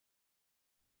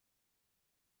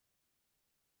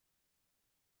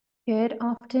Good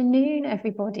afternoon,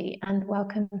 everybody, and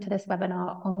welcome to this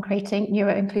webinar on creating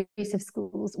neuro-inclusive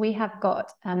schools. We have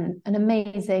got an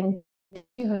amazing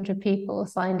 200 people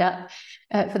signed up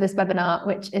for this webinar,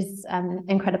 which is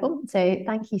incredible. So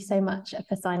thank you so much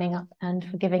for signing up and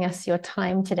for giving us your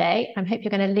time today. I hope you're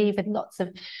going to leave with lots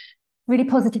of really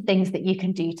positive things that you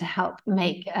can do to help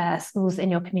make schools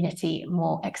in your community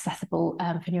more accessible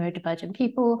for neurodivergent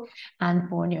people and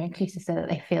more neuro-inclusive, so that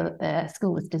they feel that the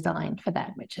school was designed for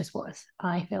them, which is what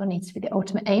I feel needs to be the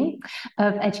ultimate aim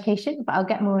of education. But I'll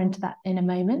get more into that in a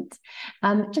moment.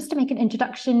 Just to make an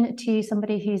introduction to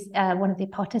somebody who's one of the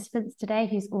participants today,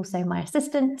 who's also my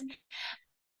assistant,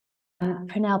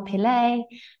 Prunelle Pillay,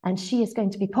 and she is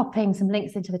going to be popping some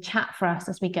links into the chat for us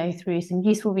as we go through some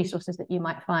useful resources that you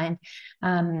might find.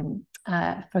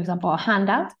 For example, our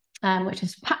handout, which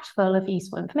is packed full of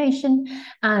useful information,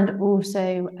 and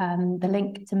also the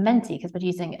link to Menti, because we're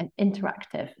using an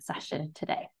interactive session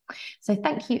today. So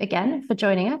thank you again for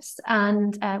joining us.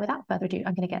 And without further ado,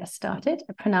 I'm going to get us started.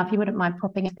 Prunelle, if you wouldn't mind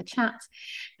popping in the chat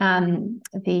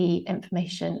the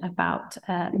information about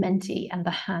Menti and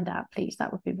the handout, please,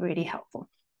 that would be really helpful.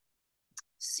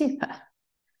 Super.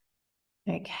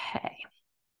 Okay.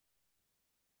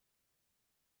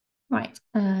 Right,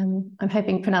 I'm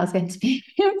hoping Prunelle's going to be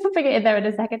popping it in there in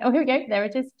a second. Oh, here we go, there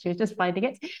it is. She was just finding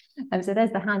it. So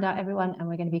there's the handout, everyone, and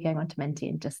we're going to be going on to Menti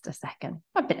in just a second.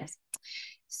 Fabulous.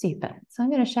 Super. So I'm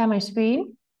going to share my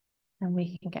screen and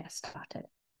we can get started.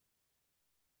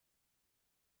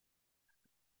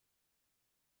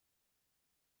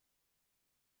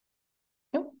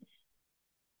 Oh,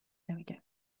 there we go.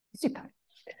 Super.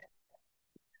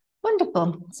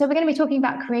 Wonderful. So we're going to be talking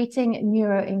about creating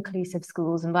neuro-inclusive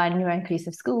schools. And by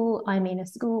neuro-inclusive school, I mean a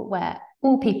school where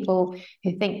all people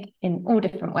who think in all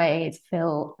different ways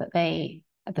feel that the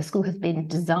school has been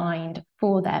designed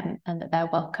for them and that they're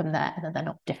welcome there and that they're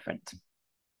not different.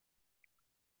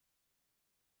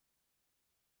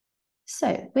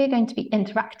 So we're going to be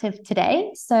interactive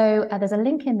today. So there's a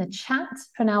link in the chat.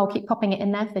 For now, I'll keep popping it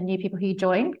in there for new people who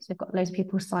join. So we've got loads of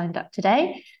people signed up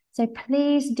today. So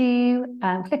please do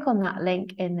click on that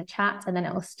link in the chat, and then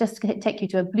it will just take you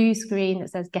to a blue screen that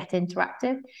says Get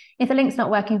Interactive. If the link's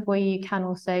not working for you, you can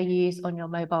also use on your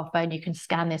mobile phone, you can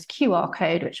scan this QR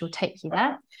code, which will take you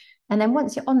there. And then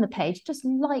once you're on the page, just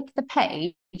like the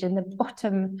page in the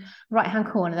bottom right-hand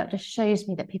corner, that just shows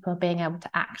me that people are being able to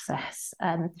access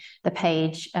the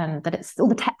page, that it's all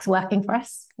the text working for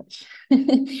us, which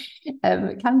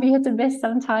can be hit and miss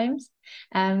sometimes.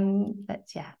 But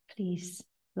yeah, please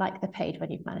like the page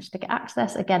when you've managed to get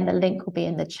access. Again, the link will be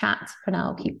in the chat. For now,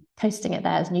 I'll keep posting it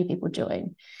there as new people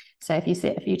join. So if you see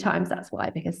it a few times, that's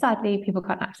why, because sadly, people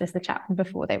can't access the chat from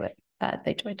before they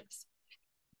joined us.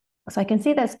 So I can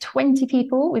see there's 20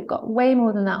 people. We've got way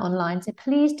more than that online. So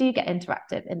please do get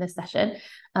interactive in this session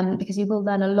because you will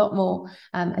learn a lot more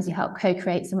as you help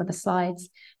co-create some of the slides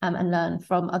and learn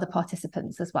from other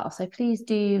participants as well. So please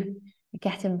do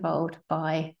get involved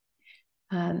by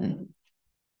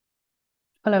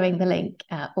following the link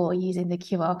or using the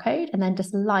QR code, and then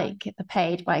just like the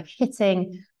page by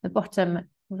hitting the bottom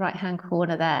right-hand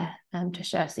corner there to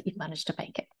show us that you've managed to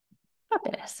make it.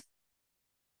 Fabulous.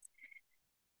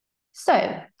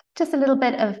 So just a little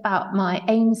bit about my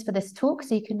aims for this talk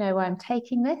so you can know where I'm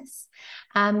taking this.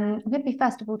 I'm going to be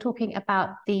first of all talking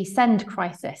about the SEND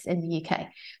crisis in the UK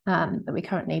that we're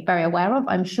currently very aware of,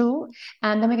 I'm sure.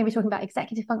 And then we're going to be talking about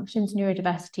executive functions,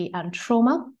 neurodiversity and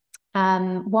trauma.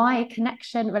 Why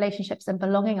connection, relationships and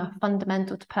belonging are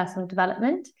fundamental to personal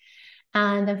development.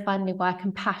 And then finally, why a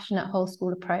compassionate whole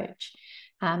school approach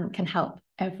can help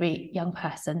every young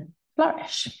person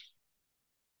flourish.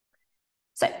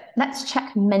 So let's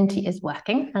check Menti is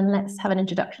working, and let's have an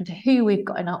introduction to who we've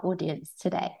got in our audience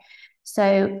today.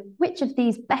 So which of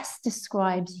these best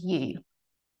describes you,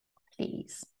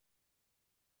 please?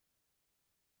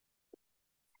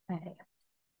 Okay.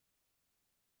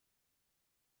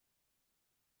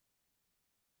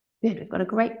 Good, we've got a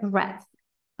great breadth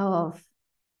of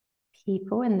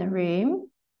people in the room.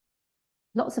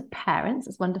 Lots of parents,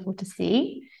 it's wonderful to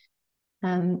see.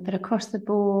 But across the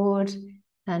board,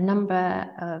 a number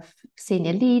of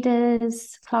senior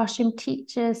leaders, classroom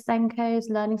teachers, SENCOs,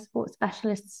 learning support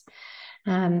specialists,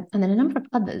 and then a number of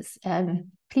others.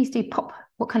 Please do pop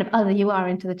what kind of other you are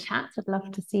into the chat. I'd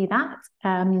love to see that.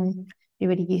 Be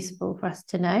really useful for us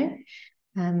to know.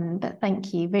 But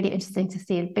thank you. Really interesting to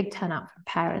see a big turnout from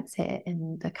parents here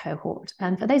in the cohort.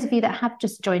 And for those of you that have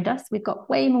just joined us, we've got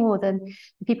way more than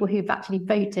the people who've actually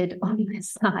voted on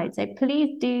this slide. So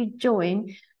please do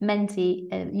join Menti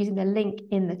using the link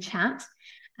in the chat.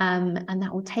 And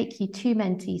that will take you to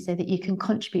Menti so that you can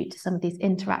contribute to some of these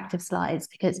interactive slides,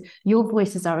 because your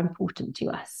voices are important to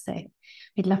us. So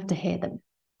we'd love to hear them.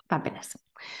 Fabulous.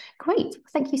 Great.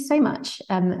 Thank you so much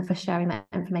for sharing that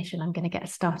information. I'm going to get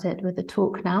started with the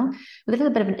talk now with a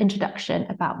little bit of an introduction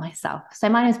about myself. So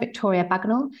my name is Victoria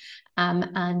Bagnall,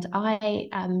 and I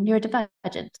am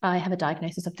neurodivergent. I have a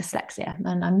diagnosis of dyslexia,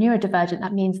 and I'm neurodivergent.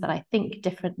 That means that I think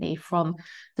differently from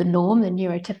the norm, the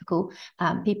neurotypical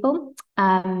people.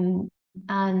 And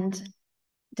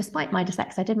despite my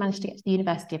dyslexia, I did manage to get to the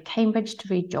University of Cambridge to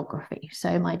read geography.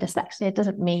 So my dyslexia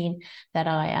doesn't mean that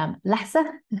I am lesser,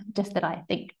 just that I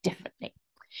think differently.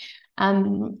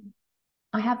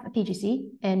 I have a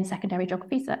PGC in secondary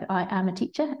geography, so I am a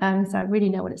teacher, so I really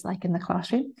know what it's like in the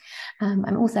classroom.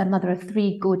 I'm also a mother of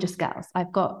 3 gorgeous girls.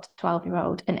 I've got a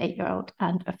 12-year-old, an 8-year-old,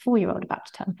 and a 4-year-old about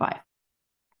to turn 5.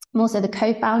 I'm also the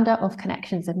co-founder of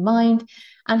Connections in Mind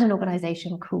and an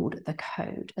organisation called The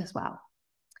Code as well.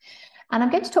 And I'm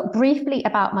going to talk briefly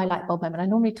about my light bulb moment. I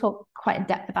normally talk quite in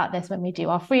depth about this when we do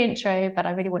our free intro, but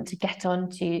I really want to get on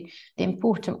to the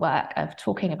important work of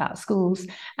talking about schools.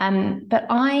 But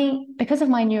because of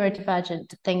my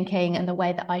neurodivergent thinking and the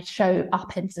way that I show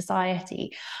up in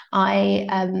society, I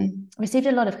received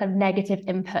a lot of kind of negative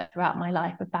input throughout my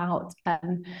life about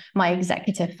my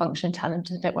executive function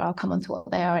challenges, where I'll come on to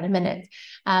what they are in a minute.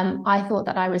 I thought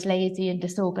that I was lazy and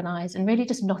disorganized and really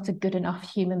just not a good enough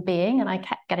human being. And I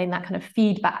kept getting that kind of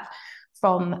feedback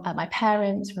from my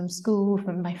parents, from school,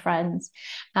 from my friends.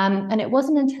 And it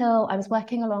wasn't until I was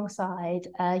working alongside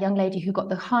a young lady who got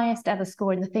the highest ever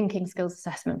score in the thinking skills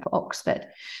assessment for Oxford.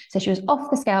 So she was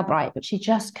off the scale bright, but she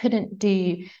just couldn't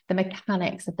do the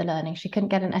mechanics of the learning. She couldn't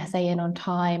get an essay in on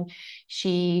time.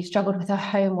 She struggled with her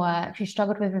homework. She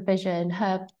struggled with revision.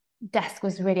 Her desk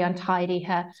was really untidy.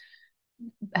 Her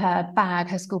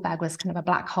school bag was kind of a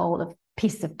black hole of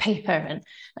pieces of paper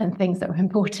and things that were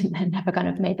important and never kind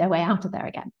of made their way out of there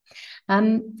again.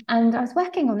 And I was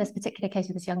working on this particular case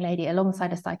with this young lady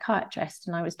alongside a psychiatrist,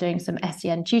 and I was doing some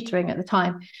SEN tutoring at the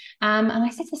time. And I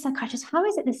said to the psychiatrist, how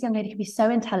is it this young lady can be so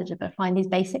intelligent but find these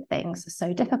basic things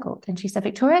so difficult? And she said,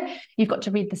 Victoria, you've got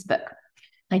to read this book.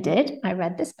 I did. I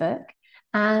read this book,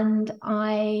 and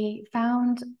I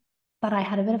found that I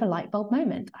had a bit of a light bulb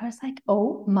moment. I was like,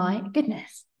 oh my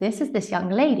goodness, this is this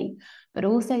young lady, but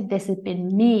also this had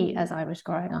been me as I was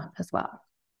growing up as well.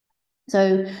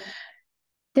 So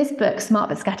this book, Smart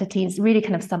but Scattered Teens, really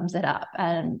kind of sums it up.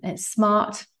 It's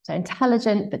smart, so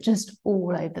intelligent, but just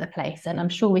all over the place. And I'm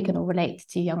sure we can all relate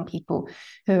to young people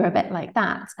who are a bit like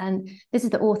that. And this is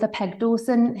the author, Peg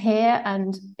Dawson, here.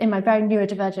 And in my very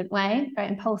neurodivergent way, very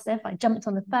impulsive, I jumped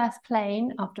on the first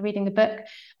plane after reading the book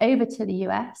over to the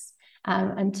US.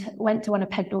 And went to one of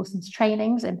Peg Dawson's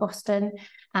trainings in Boston,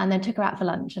 and then took her out for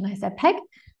lunch. And I said, Peg,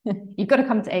 you've got to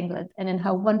come to England. And in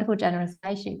her wonderful, generous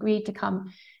way, she agreed to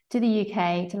come to the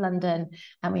UK, to London,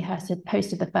 and we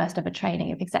hosted the first ever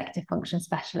training of executive function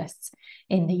specialists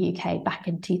in the UK back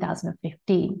in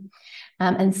 2015.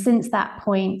 And since that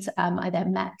point, I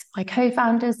then met my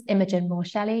co-founders, Imogen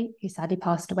Moore-Shelley, who sadly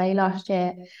passed away last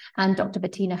year, and Dr.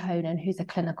 Bettina Honan, who's a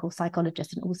clinical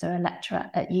psychologist and also a lecturer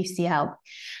at UCL.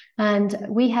 And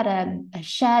we had a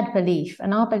shared belief,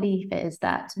 and our belief is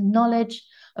that knowledge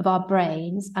of our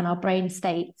brains and our brain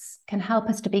states can help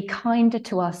us to be kinder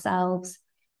to ourselves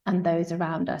and those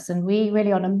around us. And we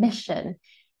really on a mission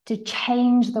to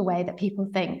change the way that people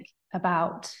think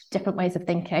about different ways of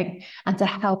thinking and to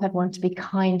help everyone to be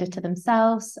kinder to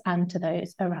themselves and to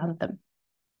those around them.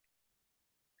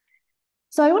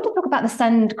 So I want to talk about the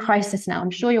SEND crisis now. I'm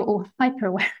sure you're all hyper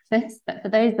aware of this, but for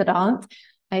those that aren't,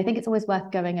 I think it's always worth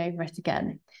going over it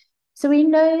again. So we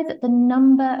know that the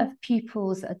number of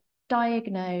pupils that are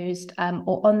diagnosed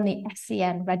or on the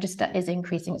SEN register is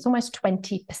increasing. It's almost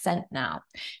 20% now.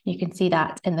 You can see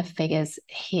that in the figures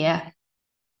here.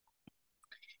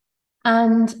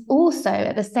 And also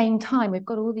at the same time, we've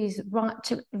got all these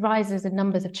rises in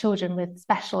numbers of children with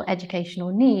special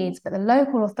educational needs, but the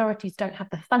local authorities don't have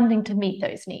the funding to meet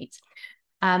those needs.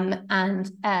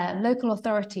 Local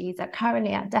authorities are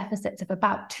currently at deficits of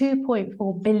about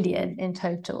 2.4 billion in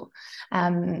total,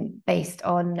 based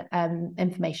on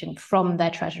information from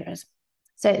their treasurers.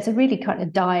 So it's a really kind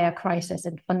of dire crisis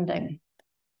in funding.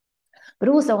 But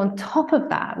also on top of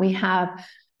that, we have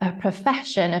a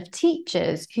profession of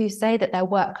teachers who say that their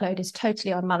workload is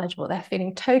totally unmanageable. They're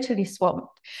feeling totally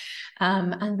swamped.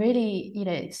 And really, you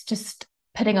know, it's just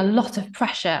putting a lot of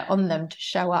pressure on them to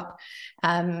show up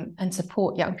and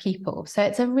support young people. So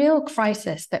it's a real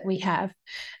crisis that we have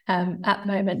at the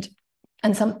moment.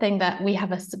 and something that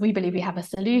we believe we have a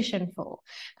solution for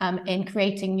in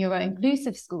creating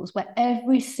neuro-inclusive schools where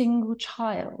every single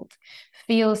child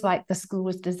feels like the school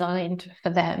was designed for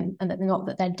them and that not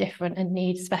that they're different and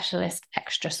need specialist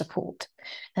extra support.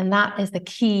 And that is the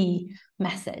key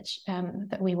message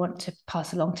that we want to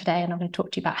pass along today. And I'm going to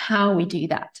talk to you about how we do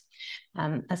that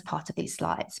as part of these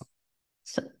slides.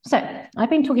 So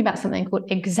I've been talking about something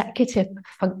called executive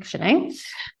functioning,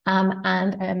 and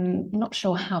I'm not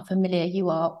sure how familiar you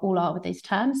all are with these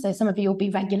terms. So some of you will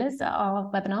be regulars at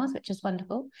our webinars, which is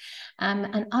wonderful,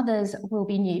 and others will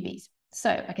be newbies. So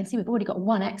I can see we've already got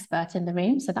one expert in the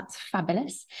room, so that's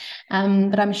fabulous.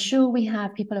 But I'm sure we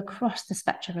have people across the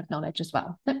spectrum of knowledge as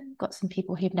well. We've got some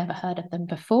people who've never heard of them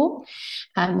before.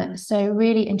 So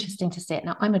really interesting to see it.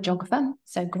 Now, I'm a geographer,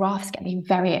 so graphs get me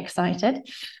very excited.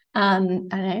 I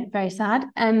know, very sad.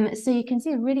 So you can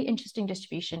see a really interesting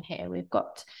distribution here. We've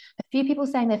got a few people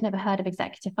saying they've never heard of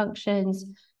executive functions,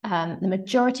 the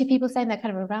majority of people saying they're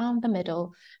kind of around the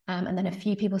middle, and then a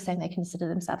few people saying they consider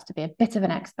themselves to be a bit of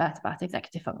an expert about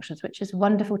executive functions, which is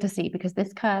wonderful to see because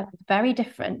this curve is very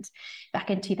different back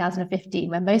in 2015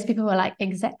 when most people were like,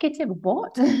 executive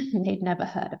what? And they'd never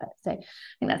heard of it. So I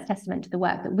think that's testament to the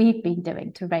work that we've been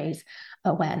doing to raise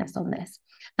awareness on this.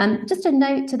 Just a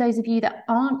note to those of you that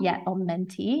aren't yet on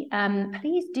Menti,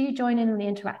 please do join in on the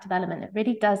interactive element. It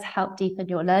really does help deepen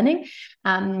your learning.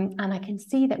 And I can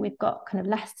see that we've got kind of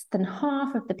less than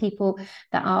half of the people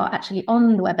that are actually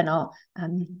on the webinar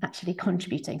actually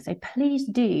contributing. So please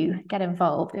do get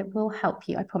involved. It will help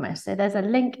you, I promise. So there's a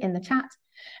link in the chat.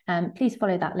 Please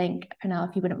follow that link. Pranal,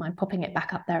 if you wouldn't mind popping it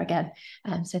back up there again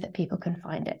so that people can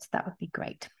find it. That would be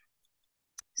great.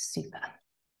 Super.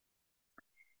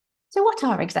 So what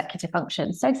are executive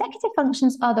functions? So executive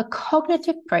functions are the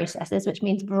cognitive processes, which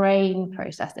means brain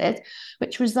processes,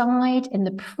 which reside in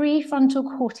the prefrontal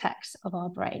cortex of our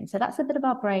brain. So that's a bit of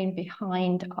our brain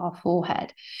behind our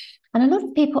forehead. And a lot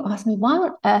of people ask me, why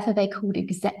on earth are they called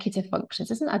executive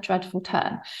functions? Isn't that a dreadful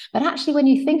term? But actually, when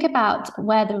you think about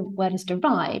where the word is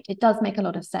derived, it does make a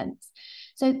lot of sense.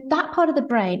 So that part of the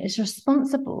brain is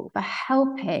responsible for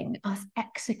helping us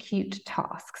execute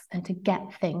tasks and to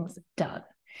get things done.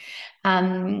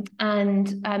 I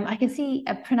can see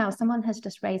Pranal, someone has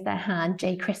just raised their hand,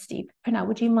 Jay Christie. Pranal,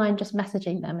 would you mind just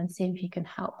messaging them and seeing if you can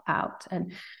help out?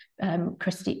 And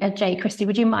Jay Christie,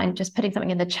 would you mind just putting something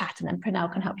in the chat and then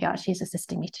Pranal can help you out? She's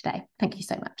assisting me today. Thank you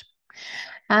so much.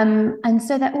 And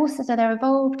so they're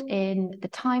involved in the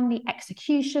timely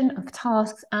execution of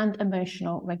tasks and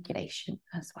emotional regulation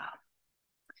as well.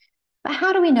 But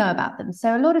how do we know about them?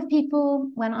 So a lot of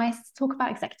people, when I talk about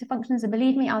executive functions, and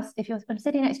believe me, if you're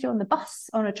sitting next to you on the bus,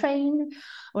 on a train,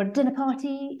 or a dinner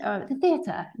party, or at the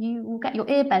theatre, you will get your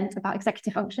ear bent about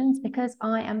executive functions because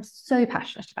I am so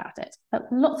passionate about it. But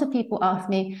lots of people ask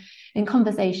me in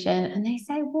conversation, and they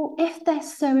say, well, if they're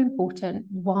so important,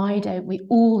 why don't we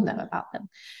all know about them?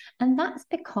 And that's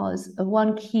because of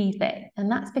one key thing,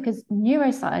 and that's because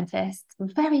neuroscientists are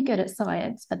very good at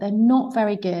science, but they're not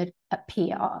very good at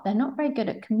PR. They're not very good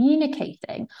at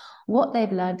communicating what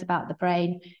they've learned about the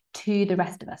brain to the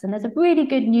rest of us. And there's a really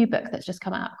good new book that's just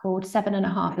come out called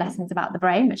 7.5 Lessons About the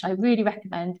Brain, which I really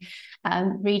recommend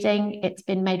reading. It's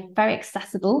been made very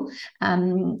accessible,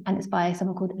 and it's by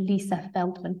someone called Lisa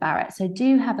Feldman Barrett. So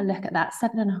do have a look at that,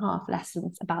 7.5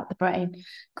 Lessons About the Brain.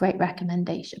 Great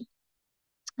recommendation.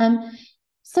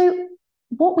 So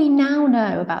what we now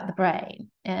know about the brain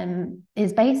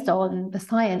is based on the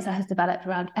science that has developed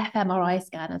around fMRI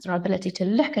scanners, our ability to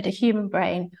look at a human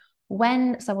brain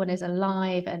when someone is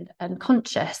alive and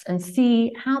conscious and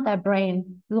see how their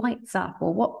brain lights up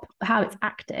or how it's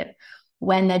active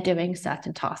when they're doing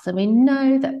certain tasks. And we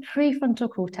know that prefrontal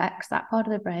cortex, that part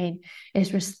of the brain,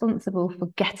 is responsible for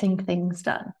getting things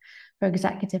done, for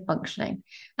executive functioning.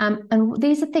 And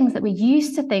these are things that we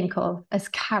used to think of as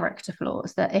character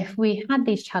flaws, that if we had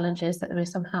these challenges that were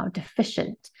somehow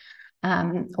deficient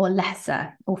or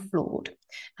lesser or flawed.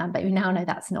 But we now know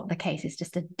that's not the case. It's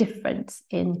just a difference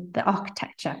in the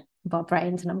architecture of our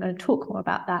brains. And I'm going to talk more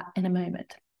about that in a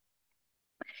moment.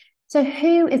 So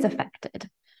who is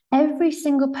affected? Every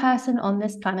single person on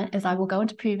this planet, as I will go on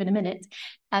to prove in a minute,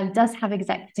 does have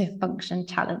executive function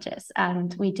challenges.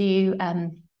 And we do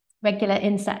regular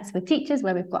insets with teachers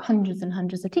where we've got hundreds and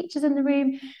hundreds of teachers in the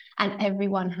room, and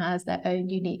everyone has their own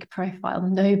unique profile.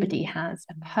 Nobody has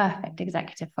a perfect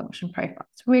executive function profile.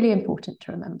 It's really important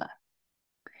to remember.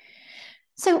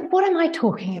 So what am I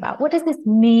talking about? What does this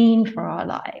mean for our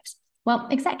lives? Well,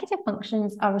 executive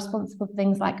functions are responsible for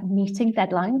things like meeting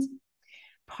deadlines,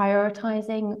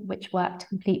 prioritizing which work to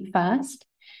complete first,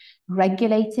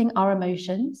 regulating our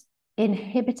emotions,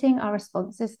 inhibiting our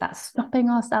responses, that's stopping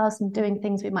ourselves from doing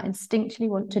things we might instinctually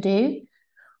want to do,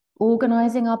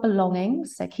 organizing our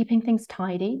belongings, so keeping things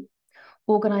tidy,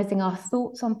 organizing our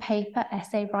thoughts on paper,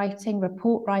 essay writing,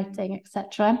 report writing,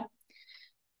 etc.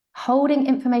 Holding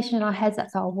information in our heads,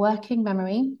 that's our working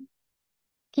memory.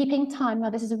 Keeping time, now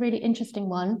this is a really interesting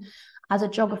one. As a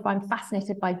geographer, I'm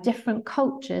fascinated by different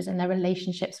cultures and their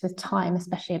relationships with time,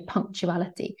 especially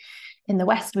punctuality. In the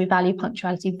West, we value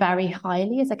punctuality very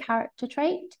highly as a character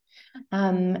trait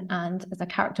and as a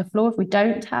character flaw if we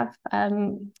don't have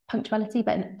punctuality,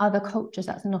 but in other cultures,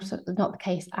 that's not the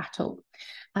case at all.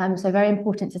 So very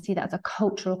important to see that as a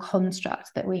cultural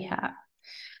construct that we have.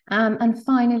 And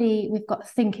finally, we've got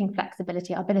thinking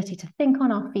flexibility, our ability to think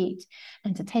on our feet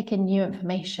and to take in new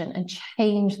information and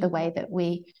change the way that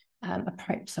we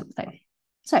approach something.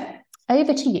 So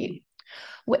over to you.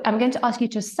 I'm going to ask you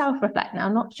to self-reflect now,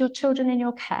 not your children in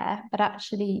your care, but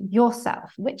actually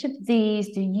yourself. Which of these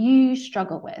do you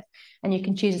struggle with? And you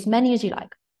can choose as many as you like.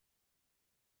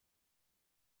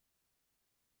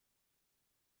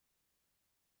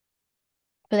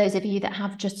 For those of you that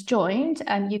have just joined,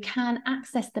 you can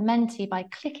access the Menti by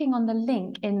clicking on the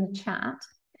link in the chat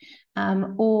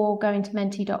or going to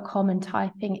menti.com and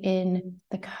typing in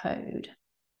the code.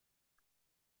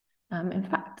 In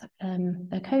fact,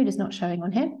 the code is not showing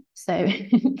on here, so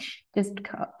just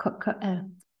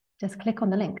click on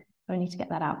the link. I need to get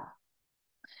that out.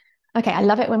 Okay, I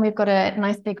love it when we've got a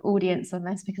nice big audience on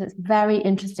this because it's very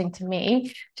interesting to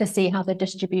me to see how the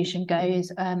distribution goes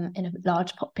in a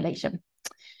large population.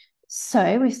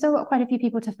 So we've still got quite a few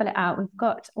people to fill it out. We've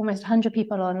got almost 100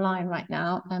 people online right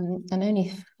now, and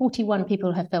only 41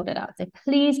 people have filled it out. So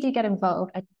please do get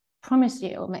involved. I promise you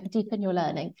it will deepen your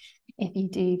learning if you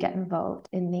do get involved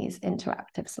in these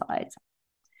interactive slides.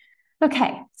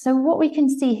 Okay, so what we can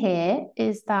see here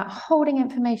is that holding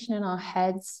information in our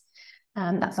heads,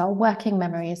 that's our working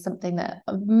memory, is something that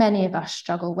many of us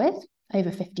struggle with, over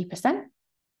 50%.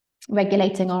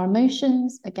 Regulating our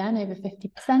emotions, again, over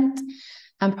 50%,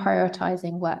 and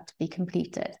prioritizing work to be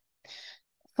completed.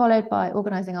 Followed by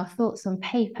organizing our thoughts on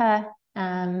paper,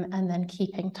 and then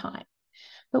keeping time.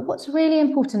 But what's really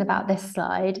important about this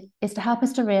slide is to help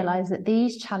us to realize that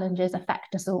these challenges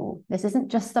affect us all. This isn't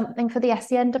just something for the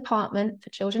SEN department, for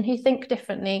children who think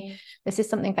differently. This is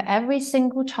something for every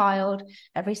single child,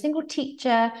 every single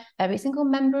teacher, every single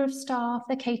member of staff,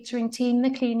 the catering team,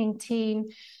 the cleaning team,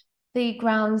 the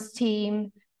grounds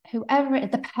team, whoever,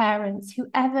 the parents,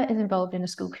 whoever is involved in a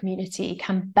school community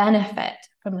can benefit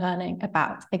from learning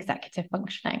about executive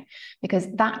functioning, because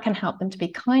that can help them to be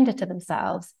kinder to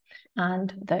themselves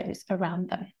and those around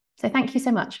them. So thank you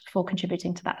so much for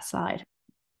contributing to that slide.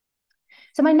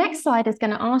 So my next slide is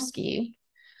going to ask you,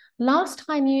 last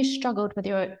time you struggled with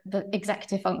the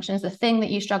executive functions, the thing that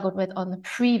you struggled with on the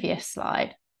previous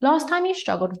slide, last time you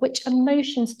struggled, which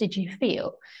emotions did you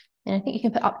feel? And I think you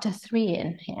can put up to 3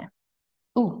 in here.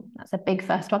 Oh, that's a big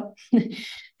first one.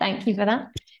 Thank you for that.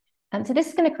 So this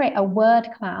is going to create a word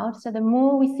cloud. So the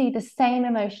more we see the same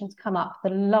emotions come up, the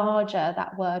larger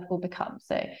that word will become.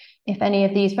 So if any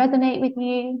of these resonate with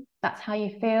you, that's how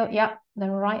you feel, yep, then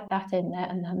write that in there,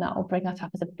 and then that will bring that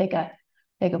up as a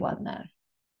bigger one there.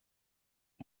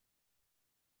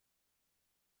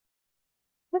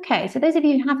 Okay, so those of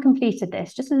you who have completed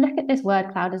this, just look at this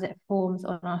word cloud as it forms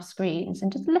on our screens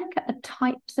and just look at the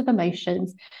types of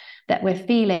emotions that we're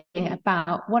feeling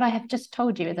about what I have just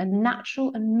told you is a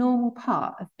natural and normal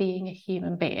part of being a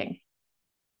human being.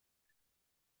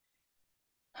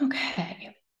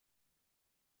 Okay.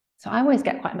 So I always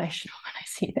get quite emotional when I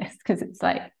see this because it's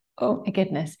like, oh my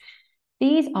goodness.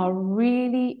 These are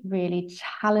really, really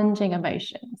challenging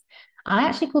emotions. I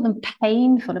actually call them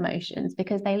painful emotions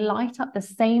because they light up the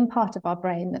same part of our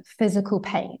brain that physical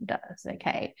pain does,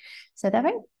 okay? So they're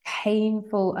very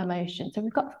painful emotions. So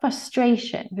we've got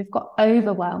frustration, we've got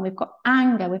overwhelm, we've got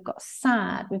anger, we've got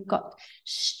sad, we've got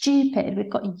stupid, we've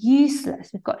got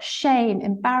useless, we've got shame,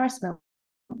 embarrassment,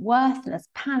 worthless,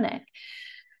 panic,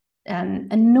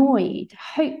 annoyed,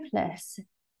 hopeless,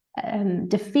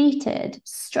 defeated,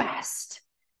 stressed,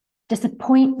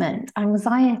 disappointment,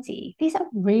 anxiety. These are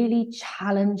really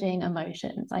challenging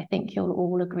emotions, I think you'll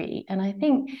all agree. And I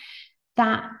think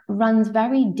that runs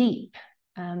very deep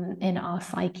in our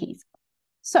psyches.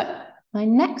 So my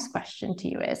next question to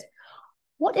you is,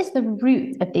 what is the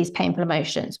root of these painful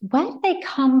emotions? Where do they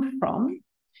come from?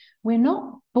 We're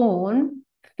not born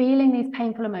feeling these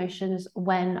painful emotions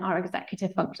when our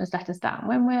executive functions let us down.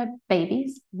 When we're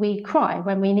babies, we cry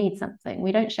when we need something.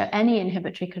 We don't show any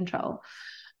inhibitory control.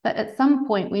 But at some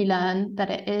point, we learn that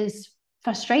it is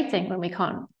frustrating when we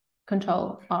can't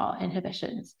control our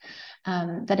inhibitions,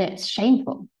 that it's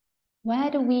shameful.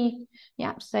 Where do we,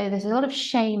 yeah, so there's a lot of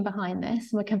shame behind this.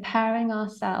 We're comparing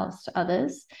ourselves to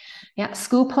others. Yeah,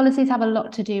 school policies have a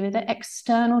lot to do with it,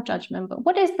 external judgment. But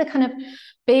what is the kind of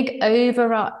big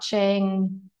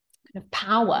overarching kind of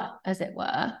power, as it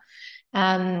were,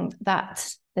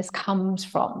 that this comes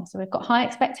from? So we've got high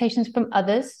expectations from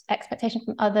others,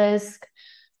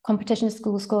 competition,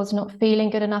 school scores, not feeling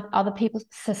good enough, other people's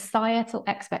societal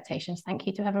expectations. Thank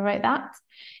you to whoever wrote that.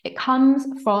 It comes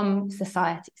from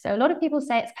society. So a lot of people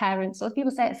say it's parents, a lot of people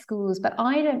say it's schools, but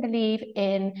I don't believe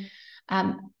in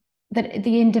that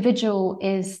the individual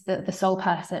is the sole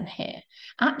person here.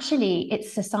 Actually,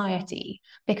 it's society,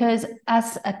 because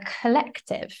as a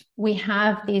collective, we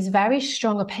have these very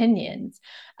strong opinions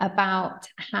about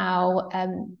how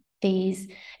these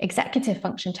executive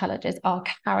function challenges are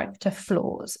character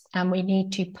flaws, and we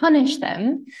need to punish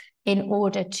them in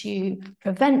order to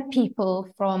prevent people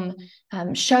from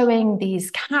showing these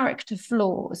character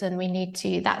flaws. And we need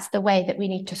to, that's the way that we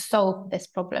need to solve this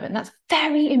problem. And that's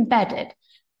very embedded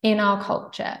in our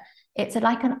culture. It's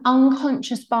like an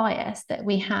unconscious bias that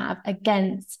we have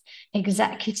against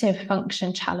executive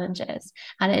function challenges,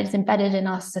 and it is embedded in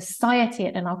our society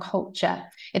and in our culture.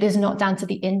 It is not down to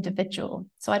the individual.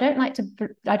 So I'm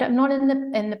not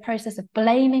in the process of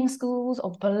blaming schools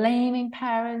or blaming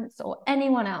parents or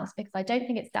anyone else, because I don't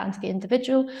think it's down to the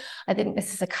individual. I think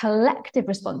this is a collective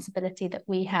responsibility that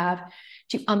we have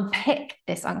to unpick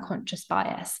this unconscious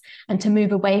bias and to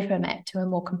move away from it to a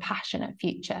more compassionate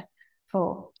future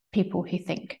for people who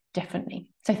think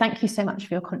differently. So thank you so much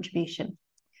for your contribution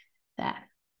there.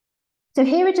 So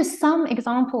here are just some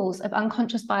examples of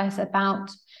unconscious bias about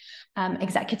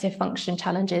executive function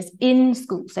challenges in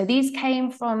schools. So these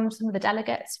came from some of the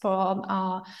delegates from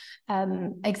our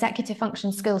executive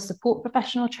function skills support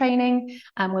professional training,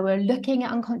 where we're looking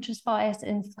at unconscious bias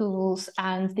in schools,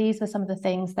 and these were some of the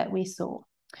things that we saw.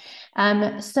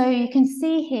 So you can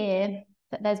see here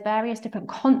that there's various different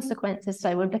consequences.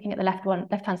 So we're looking at the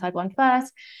left-hand side one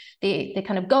first. The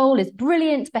kind of goal is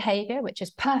brilliant behavior, which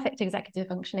is perfect executive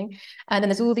functioning. And then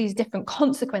there's all these different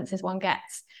consequences one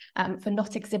gets for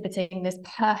not exhibiting this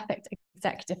perfect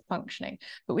executive functioning.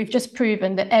 But we've just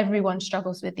proven that everyone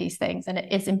struggles with these things, and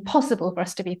it is impossible for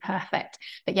us to be perfect,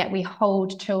 but yet we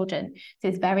hold children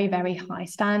to these very, very high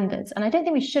standards. And I don't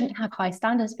think we shouldn't have high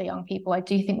standards for young people. I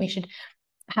do think we should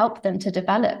help them to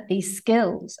develop these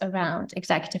skills around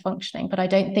executive functioning, but I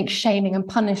don't think shaming and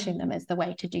punishing them is the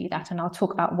way to do that, and I'll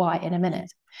talk about why in a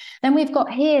minute. Then we've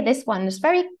got here, this one is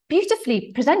very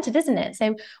beautifully presented, isn't it?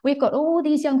 So we've got all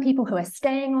these young people who are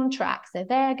staying on track, so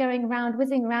they're going around,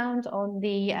 whizzing around on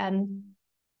the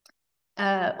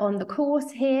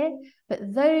course here, but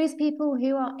those people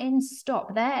who are in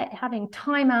stop, they're having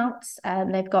timeouts.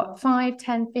 They've got 5,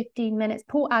 10, 15 minutes.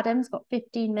 Paul Adams got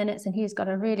 15 minutes, and he's got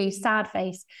a really sad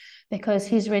face because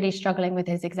he's really struggling with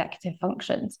his executive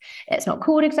functions. It's not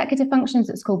called executive functions,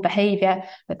 it's called behavior,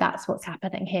 but that's what's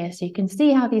happening here. So you can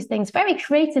see how these things, very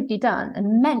creatively done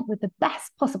and meant with the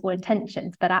best possible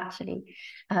intentions, but actually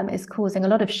is causing a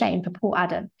lot of shame for Paul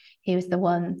Adam. He was the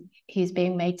one who's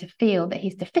being made to feel that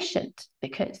he's deficient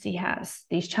because he has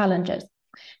these challenges.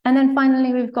 And then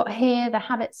finally, we've got here the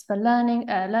habits for learning,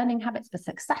 learning habits for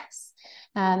success.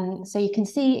 So you can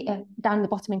see down the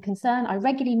bottom in concern, I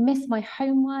regularly miss my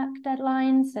homework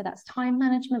deadlines. So that's time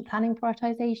management, planning,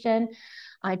 prioritization.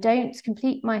 I don't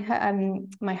complete my home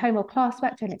or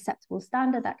classwork to an acceptable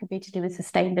standard. That could be to do with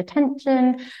sustained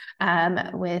attention,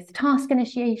 with task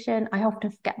initiation. I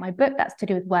often forget my book. That's to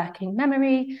do with working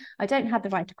memory. I don't have the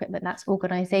right equipment. That's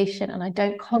organization. And I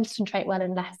don't concentrate well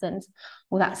in lessons.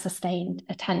 Well, that's sustained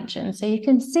attention. So you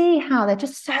can see how they're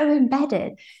just so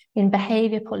embedded in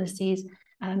behavior policies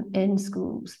in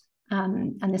schools.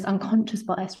 And this unconscious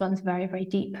bias runs very, very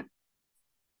deep.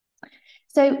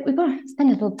 So we've got to spend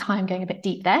a little time going a bit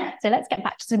deep there. So let's get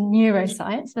back to some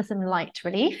neuroscience for some light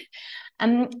relief.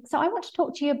 So I want to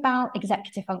talk to you about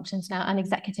executive functions now and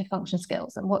executive function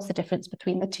skills and what's the difference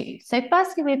between the two. So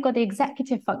firstly, we've got the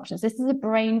executive functions. This is the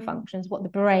brain functions, what the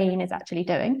brain is actually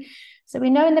doing. So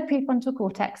we know in the prefrontal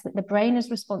cortex that the brain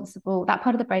is responsible, that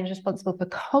part of the brain is responsible for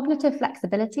cognitive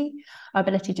flexibility, our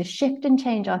ability to shift and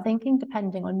change our thinking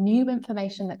depending on new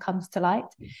information that comes to light.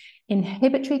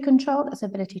 Inhibitory control, that's the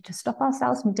ability to stop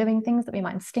ourselves from doing things that we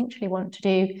might instinctually want to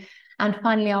do. And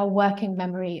finally, our working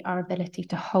memory, our ability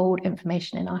to hold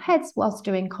information in our heads whilst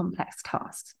doing complex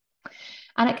tasks.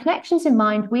 And at Connections in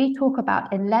Mind, we talk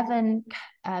about 11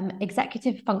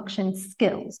 executive function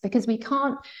skills, because we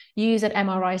can't use an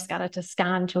MRI scanner to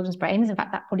scan children's brains. In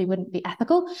fact, that probably wouldn't be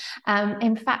ethical.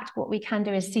 In fact, what we can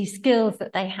do is see skills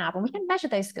that they have, and we can measure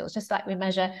those skills just like we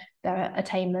measure their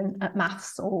attainment at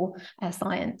maths or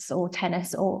science or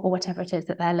tennis or whatever it is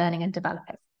that they're learning and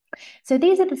developing. So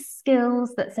these are the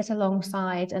skills that sit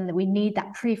alongside, and that we need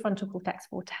that prefrontal cortex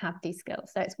for to have these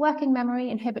skills. So it's working memory,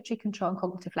 inhibitory control, and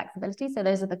cognitive flexibility. So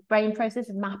those are the brain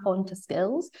processes map onto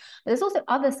skills. But there's also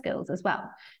other skills as well.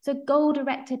 So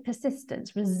goal-directed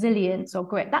persistence, resilience, or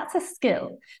grit, that's a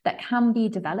skill that can be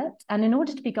developed. And in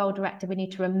order to be goal-directed, we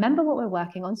need to remember what we're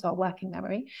working on, so our working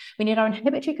memory. We need our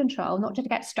inhibitory control, not to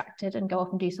get distracted and go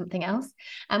off and do something else.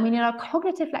 And we need our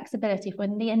cognitive flexibility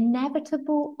when the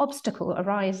inevitable obstacle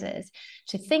arises,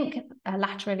 to think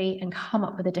laterally and come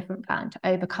up with a different plan to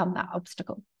overcome that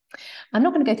obstacle. I'm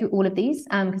not going to go through all of these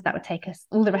because that would take us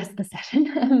all the rest of the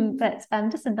session, but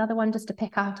just another one just to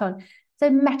pick out on. So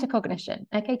metacognition,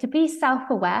 okay, to be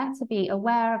self-aware, to be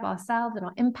aware of ourselves and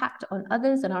our impact on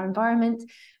others and our environment,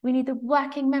 we need the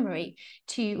working memory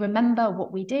to remember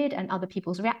what we did and other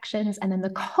people's reactions, and then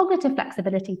the cognitive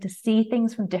flexibility to see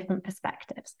things from different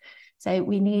perspectives. So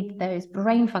we need those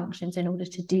brain functions in order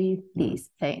to do these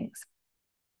things.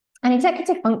 And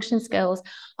executive function skills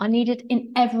are needed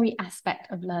in every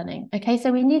aspect of learning. Okay,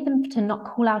 so we need them to not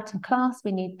call out in class.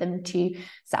 We need them to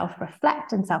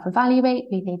self-reflect and self-evaluate.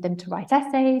 We need them to write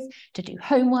essays, to do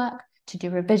homework, to do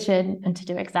revision, and to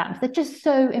do exams. They're just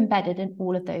so embedded in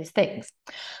all of those things.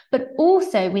 But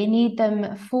also we need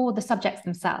them for the subjects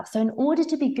themselves. So in order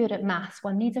to be good at maths,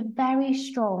 one needs a very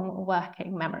strong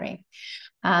working memory.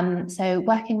 So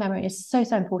working memory is so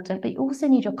important, but you also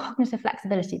need your cognitive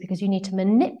flexibility, because you need to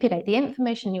manipulate the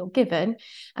information you're given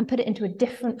and put it into a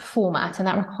different format, and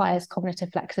that requires cognitive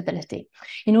flexibility.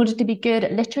 In order to be good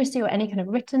at literacy or any kind of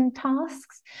written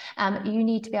tasks, you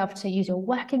need to be able to use your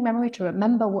working memory to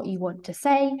remember what you want to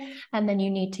say, and then you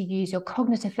need to use your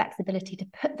cognitive flexibility to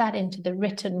put that into the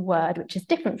written word, which is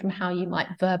different from how you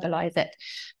might verbalize it.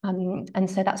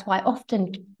 And so that's why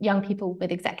often young people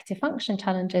with executive function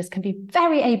challenges can be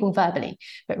very able verbally,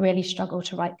 but really struggle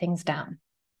to write things down.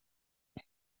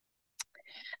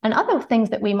 And other things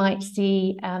that we might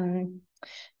see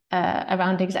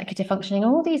around executive functioning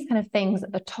are all these kind of things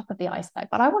at the top of the iceberg.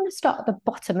 But I want to start at the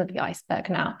bottom of the iceberg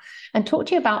now and talk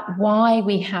to you about why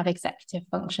we have executive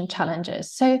function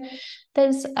challenges. So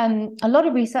there's a lot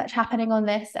of research happening on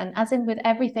this, and as in with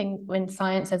everything in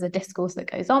science, there's a discourse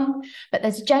that goes on, but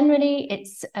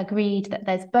it's agreed that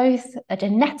there's both a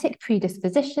genetic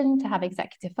predisposition to have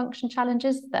executive function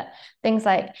challenges, that things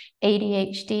like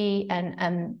ADHD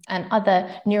and other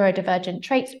neurodivergent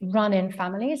traits run in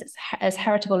families. It's as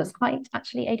heritable as height,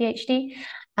 actually, ADHD.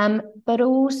 But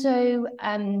also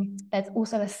there's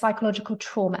also a psychological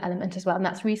trauma element as well, and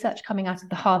that's research coming out of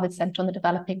the Harvard Center on the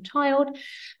Developing Child,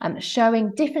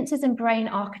 showing differences in brain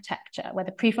architecture, where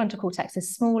the prefrontal cortex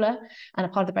is smaller and a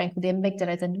part of the brain called the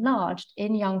amygdala is enlarged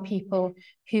in young people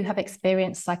who have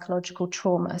experienced psychological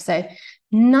trauma. So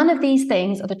none of these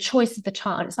things are the choice of the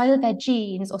child. It's either their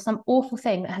genes or some awful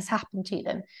thing that has happened to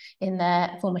them in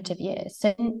their formative years.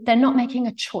 So they're not making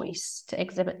a choice to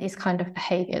exhibit these kind of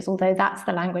behaviors, although that's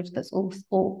the language that's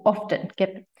all often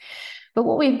given. But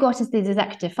what we've got is these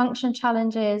executive function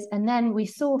challenges. And then we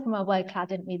saw from our word cloud,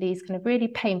 didn't we, these kind of really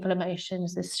painful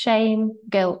emotions, this shame,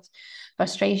 guilt,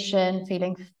 frustration,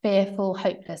 feeling fearful,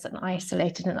 hopeless, and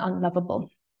isolated and unlovable.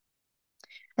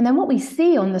 And then what we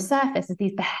see on the surface is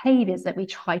these behaviors that we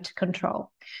try to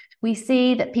control. We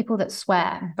see that people that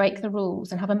swear, break the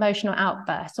rules, and have emotional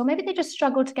outbursts, or maybe they just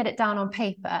struggle to get it down on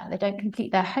paper, they don't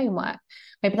complete their homework.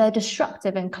 Maybe they're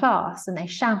disruptive in class and they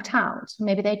shout out.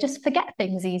 Maybe they just forget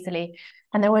things easily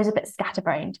and they're always a bit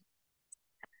scatterbrained.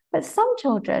 But some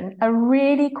children are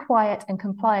really quiet and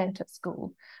compliant at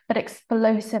school, but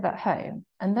explosive at home.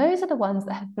 And those are the ones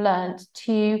that have learned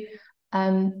to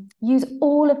use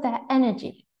all of their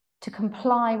energy to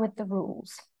comply with the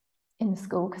rules in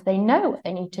school, because they know what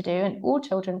they need to do, and all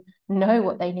children know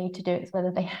what they need to do. It's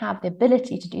whether they have the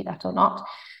ability to do that or not.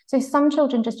 So some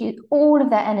children just use all of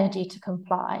their energy to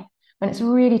comply when it's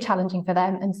really challenging for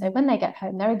them. And so when they get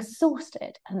home, they're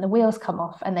exhausted and the wheels come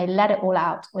off and they let it all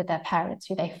out with their parents,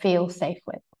 who they feel safe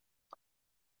with.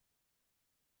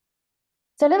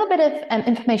 So a little bit of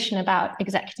information about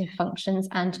executive functions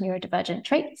and neurodivergent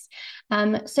traits.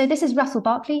 So this is Russell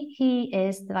Barkley. He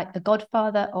is like the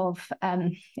godfather of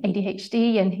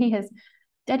ADHD, and he has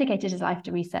dedicated his life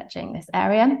to researching this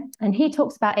area. And he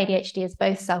talks about ADHD as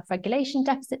both self-regulation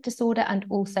deficit disorder and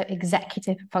also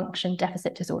executive function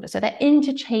deficit disorder. So they're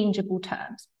interchangeable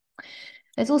terms.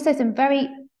 There's also some very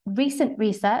recent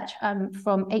research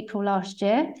from April last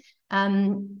year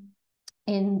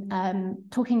in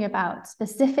talking about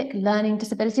specific learning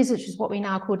disabilities, which is what we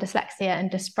now call dyslexia and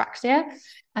dyspraxia.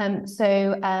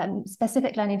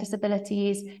 Specific learning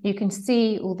disabilities, you can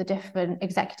see all the different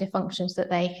executive functions that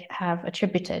they have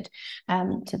attributed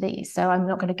to these. So I'm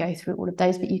not going to go through all of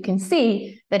those, but you can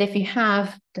see that if you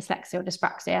have dyslexia or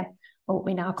dyspraxia, or what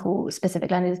we now call specific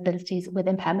learning disabilities with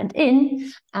impairment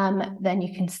in, then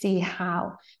you can see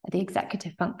how the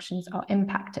executive functions are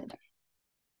impacted.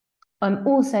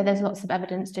 Also, there's lots of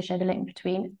evidence to show the link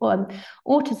between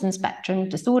autism spectrum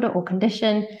disorder or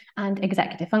condition and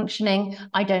executive functioning.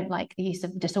 I don't like the use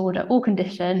of disorder or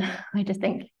condition. I just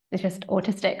think it's just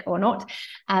autistic or not.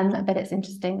 But it's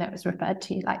interesting that it was referred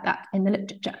to like that in the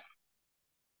literature.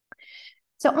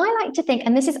 So I like to think,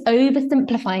 and this is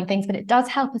oversimplifying things, but it does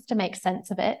help us to make sense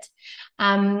of it.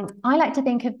 I like to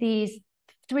think of these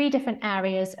 3 different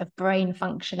areas of brain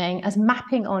functioning as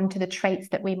mapping onto the traits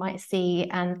that we might see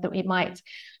and that we might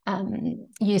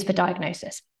use for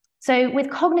diagnosis. So with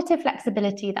cognitive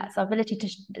flexibility, that's our ability to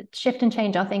shift and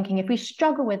change our thinking. If we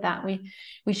struggle with that,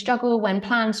 we struggle when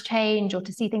plans change or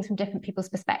to see things from different people's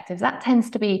perspectives. That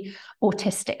tends to be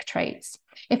autistic traits.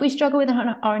 If we struggle with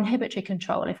our inhibitory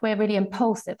control, if we're really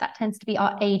impulsive, that tends to be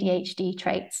our ADHD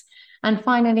traits. And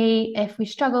finally, if we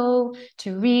struggle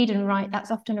to read and write, that's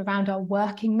often around our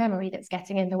working memory that's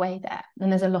getting in the way there.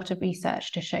 And there's a lot of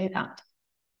research to show that.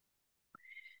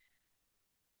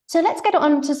 So let's get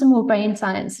on to some more brain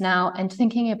science now and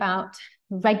thinking about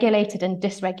regulated and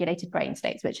dysregulated brain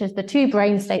states, which is the 2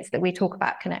 brain states that we talk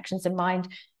about, connections in mind,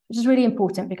 which is really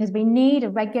important because we need a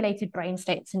regulated brain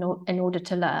states in order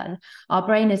to learn. Our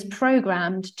brain is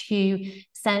programmed to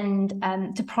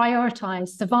to prioritize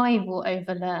survival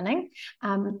over learning.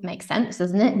 Makes sense,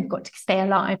 doesn't it? We've got to stay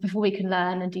alive before we can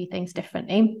learn and do things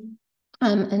differently.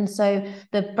 And so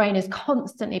the brain is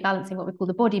constantly balancing what we call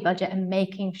the body budget and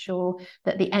making sure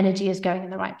that the energy is going in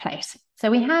the right place.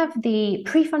 So we have the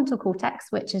prefrontal cortex,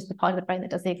 which is the part of the brain that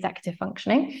does the executive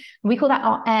functioning. We call that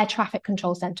our air traffic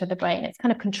control center of the brain. It's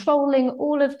kind of controlling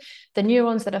all of the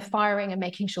neurons that are firing and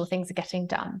making sure things are getting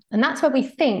done. And that's where we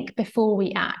think before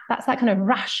we act. That's that kind of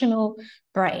rational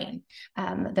brain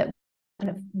that we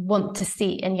kind of want to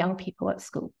see in young people at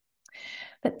school.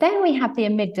 But then we have the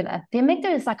amygdala. The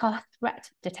amygdala is like our threat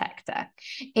detector.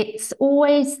 It's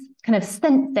always kind of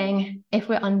sensing if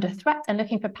we're under threat and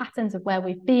looking for patterns of where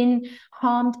we've been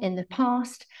harmed in the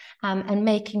past and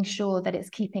making sure that it's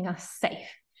keeping us safe.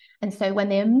 And so when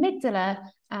the amygdala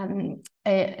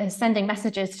is sending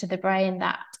messages to the brain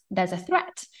that there's a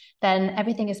threat, then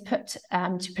everything is put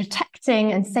to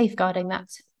protecting and safeguarding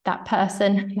that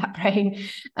person, that brain,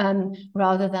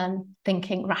 rather than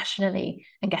thinking rationally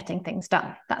and getting things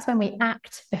done. That's when we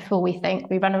act before we think,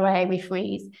 we run away, we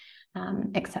freeze,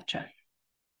 etc.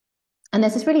 And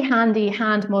there's this really handy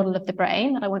hand model of the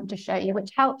brain that I want to show you,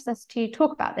 which helps us to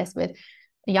talk about this with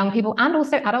young people and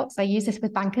also adults. I use this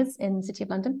with bankers in the City of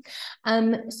London.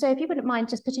 So if you wouldn't mind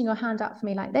just putting your hand up for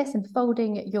me like this and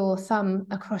folding your thumb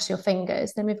across your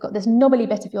fingers, then we've got this knobbly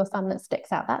bit of your thumb that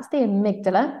sticks out. That's the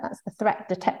amygdala, that's the threat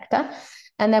detector.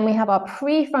 And then we have our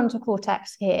prefrontal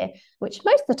cortex here, which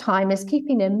most of the time is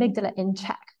keeping the amygdala in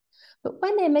check. But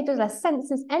when the amygdala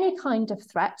senses any kind of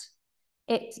threat,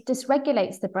 it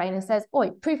dysregulates the brain and says, oi,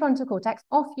 prefrontal cortex,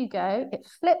 off you go. It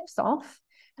flips off.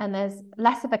 And there's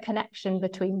less of a connection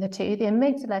between the two. The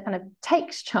amygdala kind of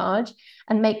takes charge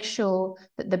and makes sure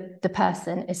that the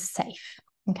person is safe,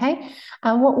 okay?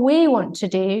 And what we want to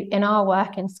do in our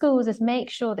work in schools is make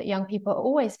sure that young people are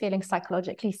always feeling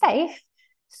psychologically safe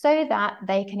so that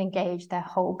they can engage their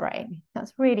whole brain.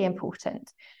 That's really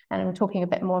important. And I'm talking a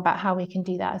bit more about how we can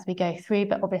do that as we go through,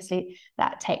 but obviously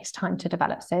that takes time to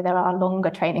develop. So there are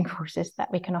longer training courses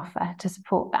that we can offer to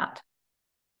support that.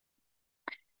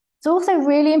 It's also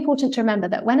really important to remember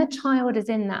that when a child is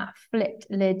in that flipped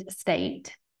lid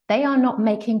state, they are not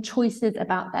making choices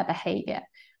about their behavior.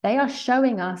 They are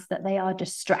showing us that they are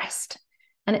distressed.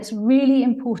 And it's really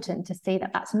important to see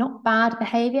that that's not bad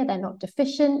behavior. They're not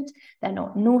deficient. They're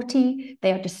not naughty.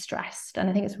 They are distressed. And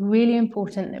I think it's really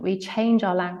important that we change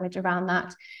our language around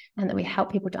that and that we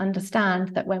help people to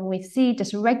understand that when we see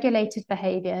dysregulated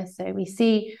behavior, so we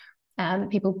see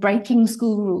people breaking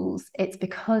school rules, it's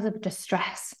because of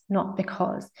distress, not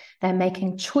because they're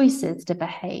making choices to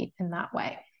behave in that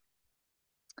way.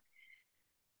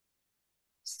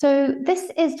 So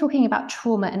this is talking about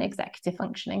trauma and executive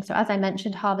functioning. So as I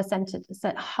mentioned, Harvard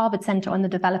Center on the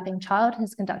Developing Child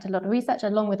has conducted a lot of research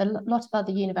along with a lot of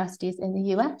other universities in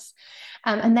the US.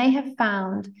 And they have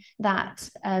found that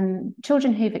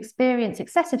children who've experienced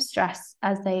excessive stress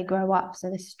as they grow up, so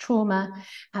this is trauma,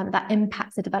 that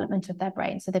impacts the development of their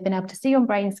brain. So they've been able to see on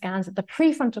brain scans that the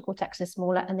prefrontal cortex is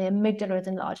smaller and the amygdala is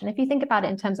enlarged. And if you think about it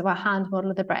in terms of our hand model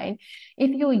of the brain,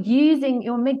 if you're using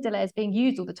your amygdala is being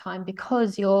used all the time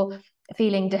because you're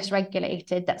feeling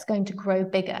dysregulated, that's going to grow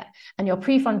bigger, and your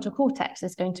prefrontal cortex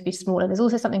is going to be smaller. There's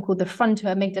also something called the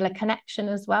frontoamygdala connection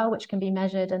as well, which can be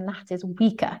measured, and that is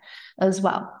weaker as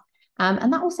well.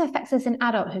 And that also affects us in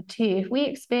adulthood too. If we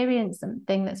experience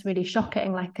something that's really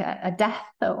shocking, like a death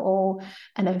or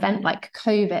an event like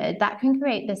COVID, that can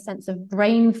create this sense of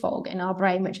brain fog in our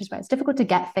brain, which is where it's difficult to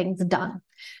get things done.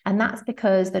 And that's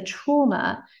because the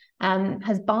trauma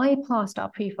has bypassed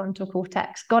our prefrontal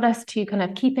cortex, got us to kind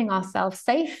of keeping ourselves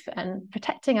safe and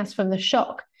protecting us from the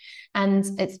shock. And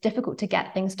it's difficult to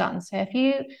get things done. So if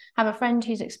you have a friend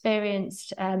who's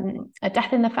experienced a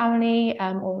death in the family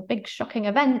or a big shocking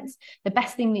event, the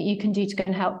best thing that you can do to go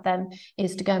and help them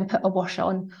is to go and put a wash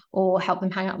on, or help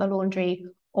them hang out the laundry,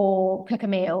 or cook a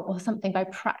meal, or something very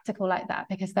practical like that,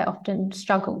 because they often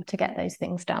struggle to get those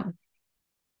things done.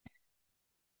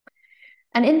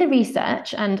 And in the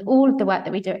research, and all of the work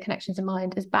that we do at Connections in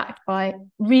Mind is backed by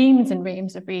reams and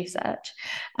reams of research,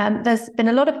 there's been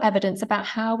a lot of evidence about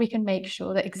how we can make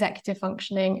sure that executive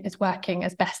functioning is working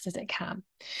as best as it can.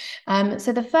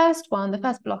 So the first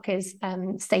block is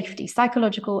safety.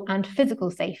 Psychological and physical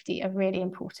safety are really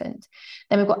important.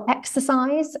 Then we've got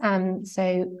exercise,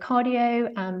 so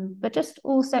cardio, but just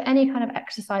also any kind of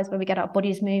exercise where we get our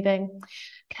bodies moving.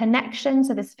 Connection,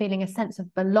 so this feeling a sense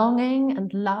of belonging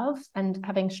and love and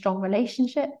having strong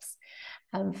relationships.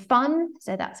 Fun,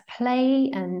 so that's play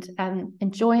and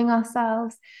enjoying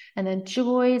ourselves. And then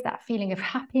joy, that feeling of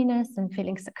happiness and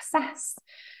feeling success.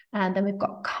 And then we've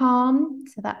got calm,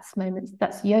 so that's moments,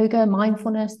 that's yoga,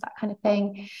 mindfulness, that kind of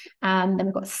thing. And then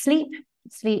we've got sleep.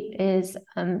 Sleep is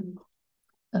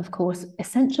of course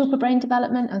essential for brain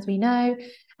development, as we know.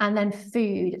 And then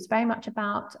food, it's very much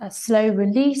about a slow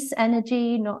release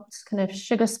energy, not kind of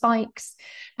sugar spikes,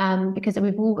 because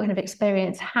we've all kind of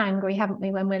experienced hangry, haven't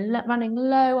we, when we're running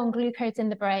low on glucose in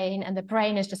the brain, and the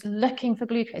brain is just looking for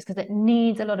glucose because it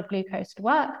needs a lot of glucose to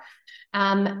work.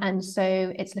 And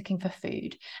so it's looking for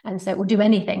food. And so it will do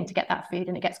anything to get that food,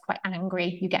 and it gets quite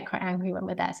angry. You get quite angry when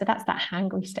we're there. So that's that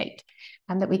hangry state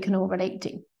that we can all relate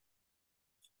to.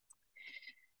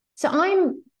 So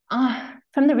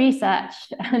from the research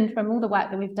and from all the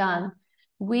work that we've done,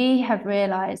 we have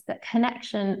realized that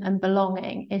connection and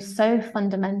belonging is so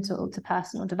fundamental to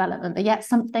personal development, but yet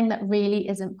something that really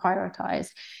isn't prioritized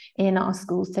in our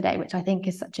schools today, which I think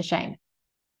is such a shame.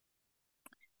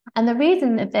 And the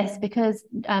reason of this, because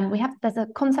there's a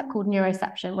concept called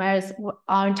neuroception, whereas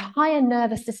our entire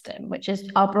nervous system, which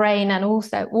is our brain and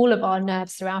also all of our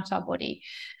nerves throughout our body,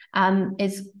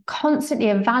 is constantly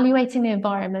evaluating the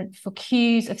environment for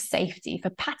cues of safety, for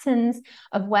patterns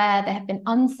of where they have been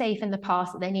unsafe in the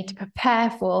past that they need to prepare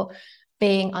for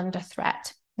being under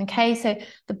threat. Okay, so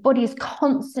the body is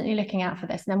constantly looking out for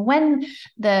this. And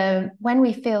then when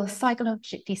we feel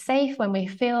psychologically safe, when we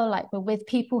feel like we're with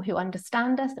people who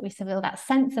understand us, that we feel that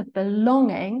sense of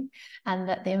belonging and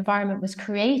that the environment was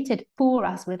created for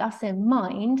us with us in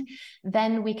mind,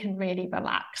 then we can really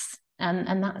relax.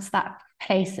 And that's that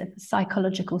place of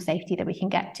psychological safety that we can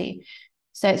get to.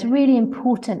 So it's really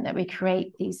important that we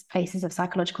create these places of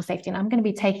psychological safety. And I'm going to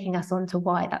be taking us on to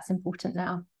why that's important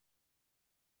now.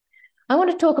 I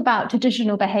want to talk about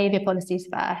traditional behavior policies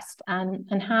first,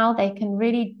 and how they can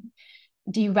really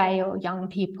derail young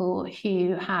people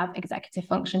who have executive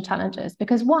function challenges.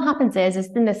 Because what happens is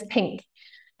in this pink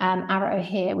arrow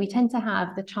here, we tend to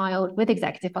have the child with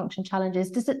executive function challenges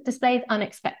displays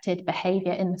unexpected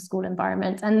behavior in the school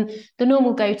environment. And the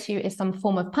normal go-to is some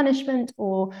form of punishment,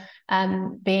 or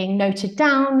being noted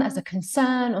down as a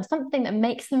concern, or something that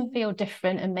makes them feel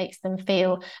different and makes them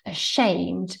feel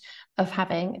ashamed of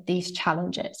having these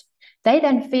challenges. They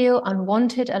then feel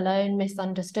unwanted, alone,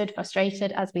 misunderstood,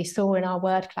 frustrated, as we saw in our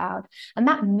word cloud. And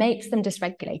that makes them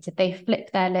dysregulated. They flip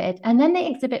their lid, and then they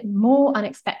exhibit more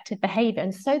unexpected behavior.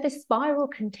 And so the spiral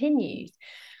continues.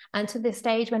 And to the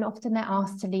stage when often they're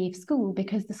asked to leave school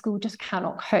because the school just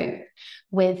cannot cope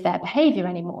with their behavior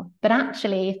anymore. But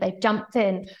actually, if they've jumped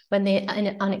in when the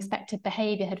unexpected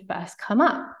behavior had first come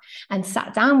up and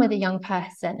sat down with a young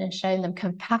person and shown them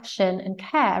compassion and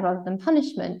care rather than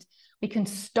punishment, we can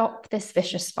stop this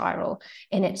vicious spiral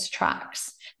in its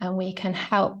tracks, and we can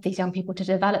help these young people to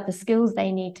develop the skills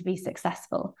they need to be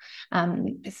successful.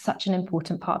 It's such an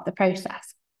important part of the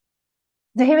process.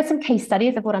 So here are some case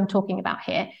studies of what I'm talking about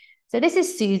here. So this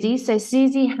is Susie. So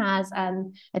Susie has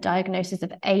a diagnosis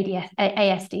of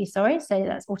ASD, so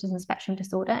that's autism spectrum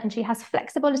disorder, and she has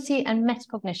flexibility and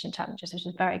metacognition challenges, which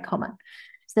is very common.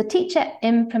 So the teacher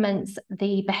implements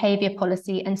the behaviour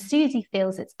policy and Susie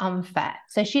feels it's unfair.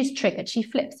 So she's triggered, she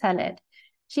flips her lid.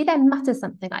 She then mutters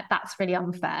something like, "That's really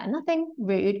unfair." Nothing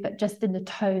rude, but just in the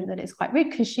tone that is quite rude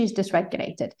because she's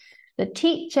dysregulated. The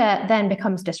teacher then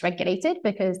becomes dysregulated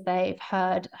because they've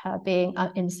heard her being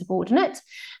insubordinate,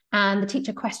 and the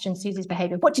teacher questions Susie's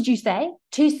behaviour. "What did you say?"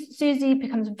 Susie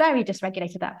becomes very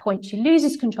dysregulated at that point. She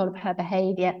loses control of her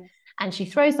behaviour and she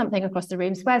throws something across the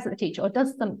room, swears at the teacher, or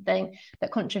does something that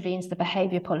contravenes the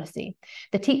behaviour policy.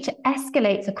 The teacher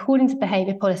escalates according to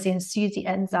behaviour policy and Susie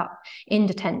ends up in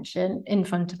detention in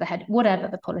front of the head, whatever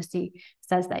the policy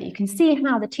says there. You can see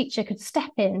how the teacher could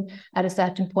step in at a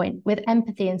certain point with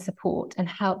empathy and support and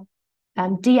help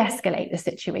de-escalate the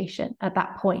situation at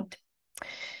that point.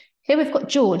 Here we've got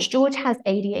George. George has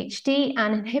ADHD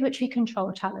and inhibitory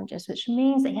control challenges, which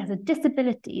means that he has a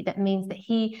disability that means that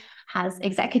he has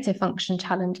executive function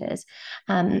challenges.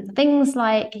 Things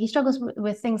like, he struggles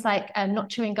with things like not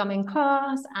chewing gum in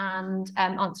class and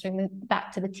answering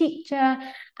back to the teacher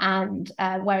and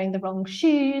wearing the wrong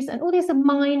shoes, and all these are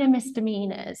minor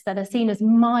misdemeanors that are seen as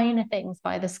minor things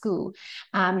by the school.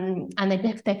 And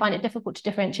they find it difficult to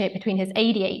differentiate between his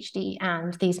ADHD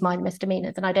and these minor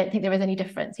misdemeanors. And I don't think there is any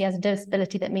difference. He has a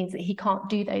disability that means that he can't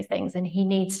do those things and he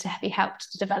needs to be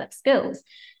helped to develop skills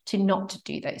to not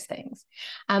do those things.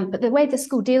 But the way the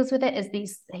school deals with it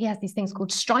is he has these things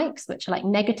called strikes, which are like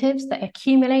negatives that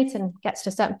accumulate and gets to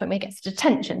a certain point where he gets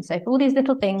detention. So for all these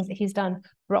little things that he's done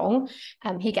wrong,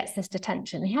 he gets this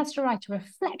detention. He has to write a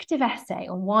reflective essay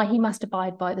on why he must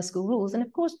abide by the school rules. And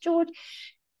of course, George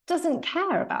doesn't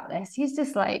care about this. He's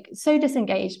just like so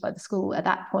disengaged by the school at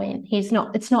that point. It's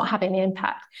not having the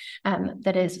impact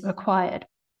that is required.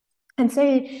 And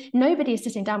so nobody is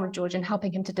sitting down with George and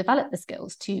helping him to develop the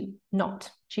skills to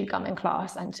not chew gum in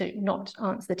class and to not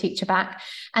answer the teacher back.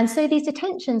 And so these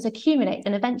detentions accumulate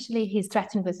and eventually he's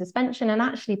threatened with suspension. And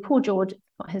actually poor George,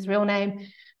 not his real name,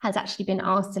 has actually been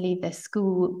asked to leave this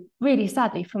school, really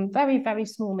sadly, from very, very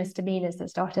small misdemeanors that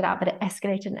started out, but it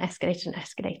escalated and escalated and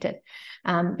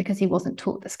escalated because he wasn't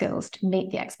taught the skills to meet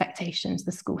the expectations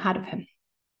the school had of him.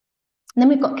 And then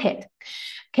we've got Kit.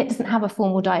 Kit doesn't have a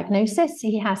formal diagnosis.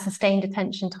 He has sustained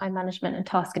attention, time management, and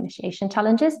task initiation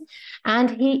challenges. And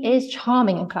he is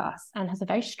charming in class and has a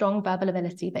very strong verbal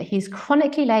ability, but he's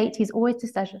chronically late, he's always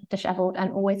disheveled,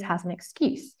 and always has an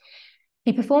excuse.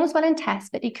 He performs well in tests,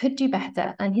 but he could do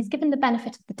better, and he's given the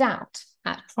benefit of the doubt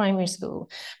at primary school.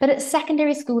 But at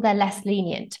secondary school, they're less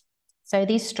lenient. So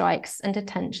these strikes and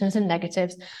detentions and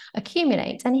negatives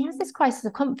accumulate, and he has this crisis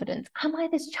of confidence. Am I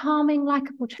this charming,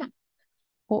 likable chap?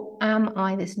 Or am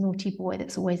I this naughty boy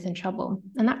that's always in trouble?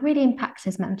 And that really impacts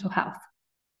his mental health.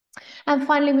 And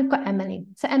finally, we've got Emily.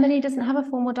 So Emily doesn't have a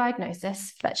formal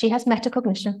diagnosis, but she has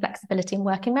metacognition, flexibility, and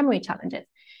working memory challenges.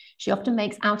 She often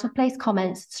makes out-of-place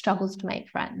comments, struggles to make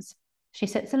friends. She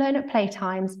sits alone at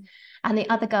playtimes, and the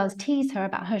other girls tease her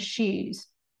about her shoes.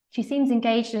 She seems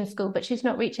engaged in school, but she's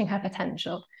not reaching her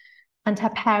potential. And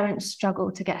her parents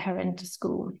struggle to get her into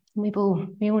school. We all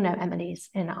know Emily's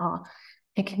in our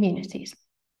communities.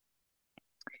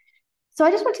 So I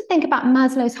just want to think about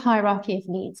Maslow's hierarchy of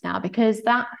needs now, because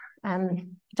that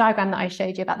diagram that I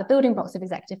showed you about the building blocks of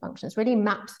executive functions really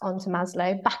maps onto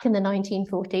Maslow back in the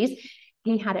 1940s.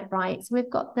 He had it right. So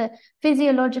we've got the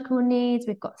physiological needs,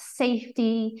 we've got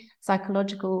safety,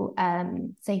 psychological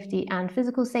safety and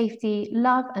physical safety,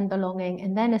 love and belonging,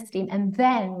 and then esteem, and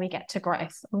then we get to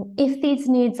growth. If these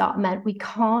needs aren't met, we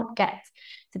can't get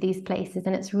to these places,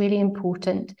 and it's really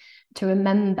important to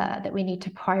remember that we need to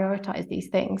prioritize these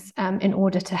things in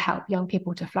order to help young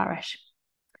people to flourish.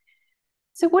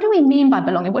 So what do we mean by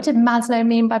belonging? What did Maslow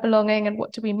mean by belonging? And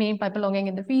what do we mean by belonging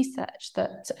in the research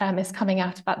that is coming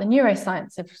out about the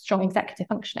neuroscience of strong executive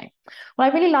functioning? Well,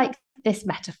 I really like this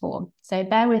metaphor, so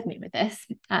bear with me with this.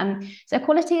 So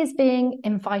equality is being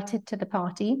invited to the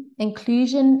party.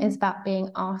 Inclusion is about being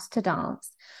asked to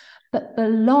dance. But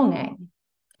belonging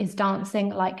is dancing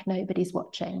like nobody's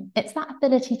watching. It's that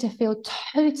ability to feel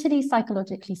totally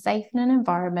psychologically safe in an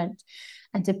environment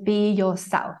and to be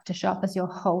yourself, to show up as your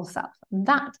whole self. And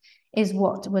that is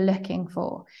what we're looking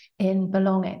for in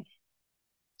belonging.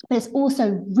 But it's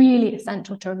also really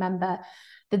essential to remember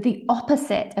that the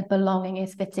opposite of belonging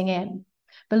is fitting in.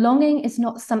 Belonging is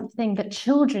not something that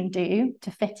children do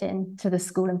to fit into the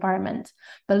school environment.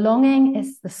 Belonging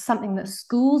is something that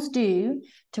schools do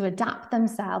to adapt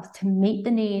themselves to meet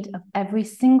the need of every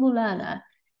single learner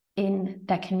in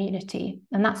their community.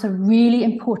 And that's a really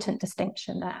important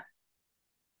distinction there.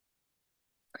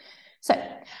 So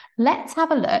let's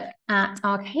have a look at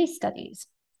our case studies.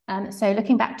 So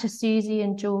looking back to Susie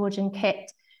and George and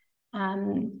Kit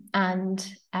and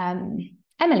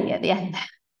Emily at the end.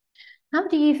 How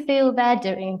do you feel they're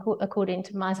doing according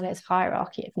to Maslow's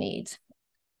hierarchy of needs?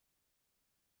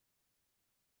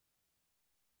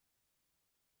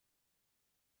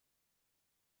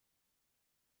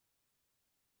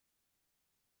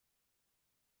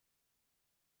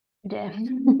 Yeah,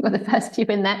 well, the first two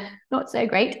in there, not so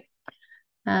great.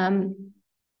 Hmm.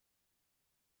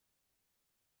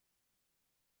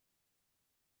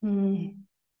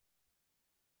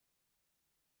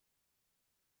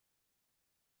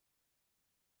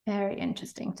 Very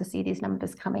interesting to see these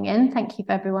numbers coming in. Thank you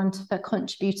for everyone for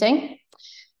contributing.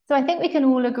 So I think we can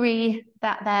all agree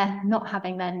that they're not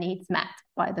having their needs met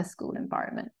by the school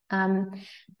environment. And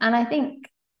I think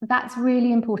that's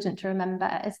really important to remember,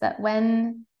 is that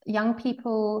when young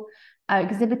people are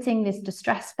exhibiting these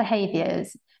distress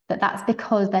behaviours, that's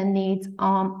because their needs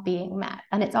aren't being met.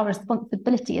 And it's our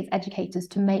responsibility as educators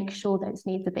to make sure those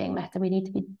needs are being met. And we need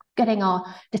to be getting our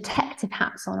detective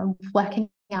hats on and working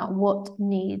out what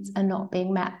needs are not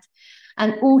being met.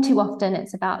 And all too often,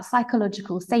 it's about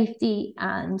psychological safety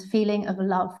and feeling of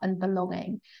love and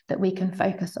belonging that we can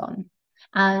focus on.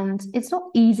 And it's not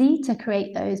easy to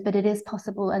create those, but it is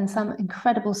possible. And some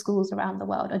incredible schools around the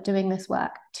world are doing this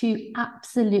work to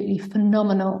absolutely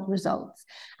phenomenal results.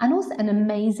 And also an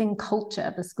amazing culture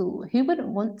of a school. Who wouldn't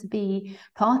want to be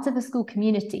part of a school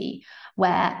community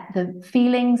where the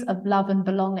feelings of love and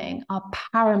belonging are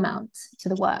paramount to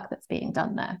the work that's being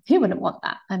done there? Who wouldn't want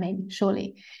that? I mean,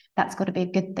 surely that's got to be a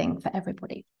good thing for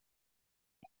everybody.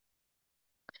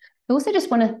 I also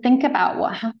just want to think about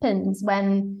what happens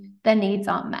when their needs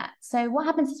aren't met. So what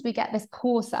happens is we get this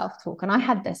poor self-talk. And I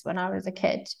had this when I was a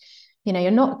kid. You know,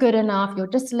 you're not good enough, you're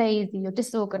just lazy, you're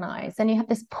disorganized. And you have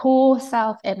this poor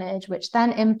self-image, which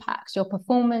then impacts your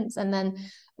performance. And then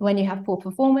when you have poor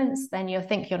performance, then you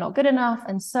think you're not good enough,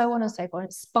 and so on and so forth.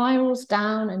 It spirals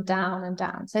down and down and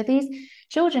down. So these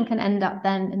children can end up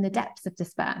then in the depths of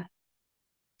despair.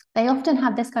 They often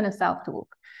have this kind of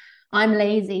self-talk. I'm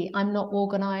lazy, I'm not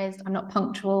organized, I'm not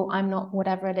punctual, I'm not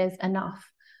whatever it is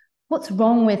enough. What's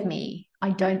wrong with me? I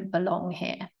don't belong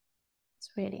here. It's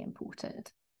really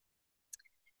important.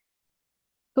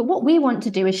 But what we want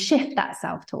to do is shift that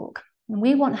self-talk. And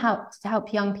we want to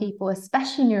help young people,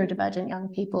 especially neurodivergent young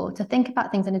people, to think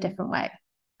about things in a different way.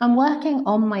 I'm working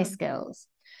on my skills.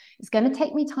 It's going to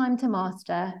take me time to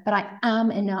master, but I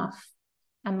am enough.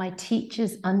 And my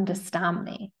teachers understand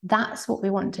me. That's what we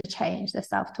want to change the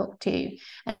self-talk to.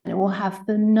 And it will have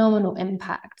phenomenal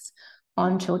impacts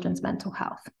on children's mental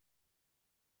health.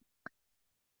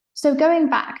 So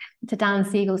going back to Dan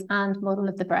Siegel's and model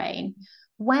of the brain,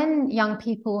 when young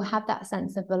people have that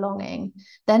sense of belonging,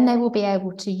 then they will be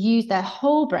able to use their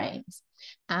whole brains,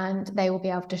 and they will be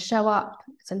able to show up,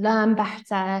 to learn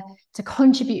better, to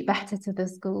contribute better to the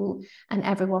school, and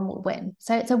everyone will win.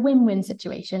 So it's a win-win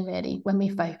situation, really, when we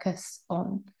focus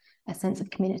on a sense of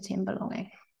community and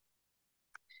belonging.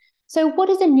 So what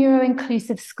does a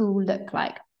neuro-inclusive school look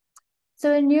like?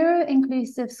 So a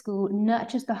neuro-inclusive school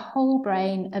nurtures the whole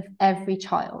brain of every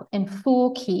child in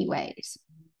 4 key ways.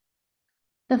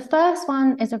 The first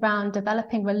one is around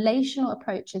developing relational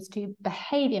approaches to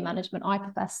behavior management. I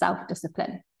prefer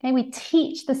self-discipline. Okay, we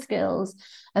teach the skills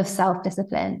of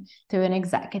self-discipline through an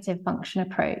executive function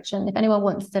approach. And if anyone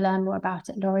wants to learn more about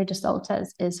it, Laurie de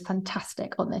Salters is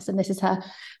fantastic on this. And this is her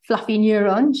fluffy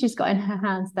neuron she's got in her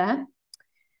hands there.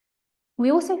 We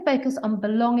also focus on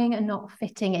belonging and not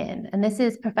fitting in. And this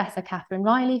is Professor Catherine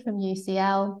Riley from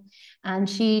UCL. And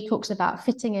she talks about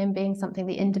fitting in being something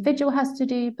the individual has to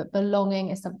do, but belonging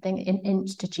is something an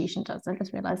institution does. I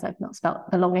just realized I've not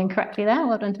spelled belonging correctly there.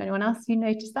 Well done to anyone else who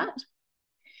noticed that.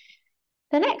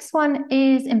 The next one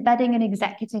is embedding an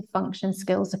executive function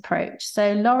skills approach.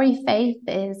 So Laurie Faith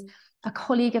is a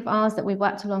colleague of ours that we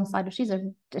worked alongside. She's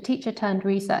a teacher turned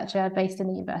researcher based in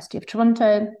the University of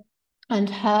Toronto. And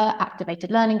her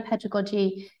activated learning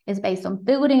pedagogy is based on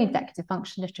building executive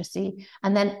function literacy,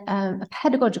 and then a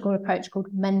pedagogical approach called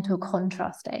mental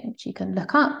contrasting, which you can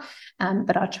look up,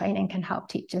 but our training can help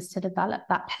teachers to develop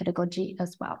that pedagogy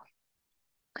as well.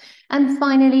 And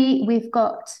finally, we've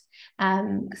got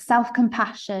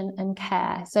self-compassion and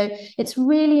care. So it's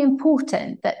really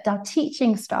important that our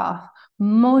teaching staff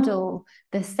model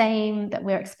the same that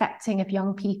we're expecting of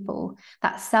young people,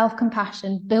 that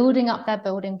self-compassion, building up their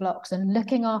building blocks and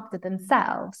looking after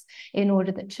themselves, in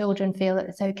order that children feel that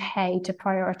it's okay to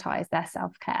prioritize their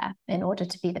self-care in order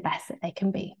to be the best that they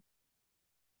can be.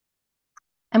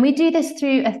 And we do this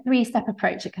through a 3-step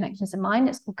approach at Connections in Mind.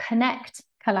 It's called Connect,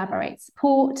 Collaborate,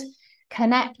 Support.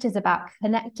 Connect is about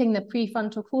connecting the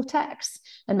prefrontal cortex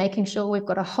and making sure we've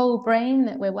got a whole brain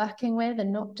that we're working with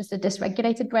and not just a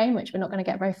dysregulated brain, which we're not going to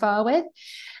get very far with.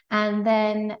 And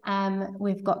then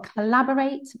we've got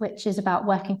Collaborate, which is about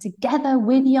working together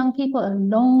with young people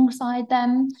alongside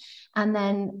them. And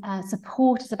then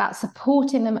Support is about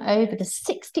supporting them over the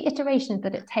 60 iterations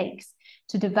that it takes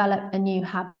to develop a new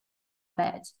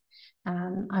habit.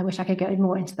 I wish I could go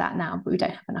more into that now, but we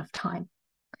don't have enough time.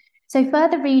 So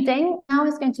further reading, now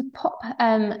is going to pop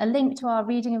a link to our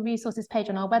reading and resources page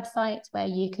on our website, where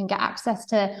you can get access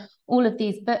to all of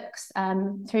these books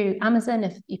through Amazon.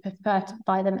 If you prefer to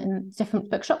buy them in different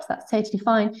bookshops, that's totally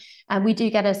fine. And we do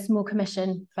get a small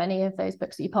commission for any of those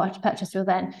books that you purchase through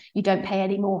then. You don't pay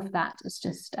any more for that. It's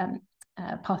just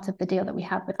part of the deal that we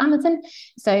have with Amazon.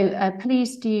 So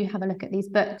please do have a look at these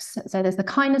books. So there's The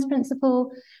Kindness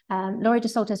Principle, Laurie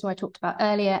DeSaltis, who I talked about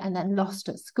earlier, and then Lost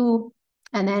at School.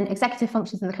 And then Executive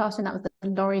Functions in the Classroom, that was the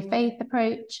Laurie Faith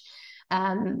approach.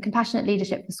 Compassionate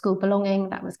Leadership for School Belonging,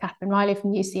 that was Catherine Riley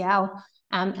from UCL.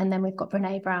 And then we've got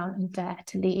Brene Brown and Dare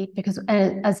to Lead, because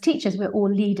as teachers, we're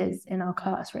all leaders in our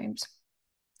classrooms.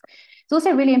 It's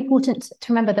also really important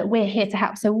to remember that we're here to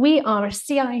help. So we are a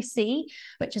CIC,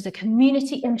 which is a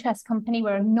community interest company.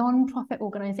 We're a non-profit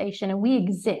organisation, and we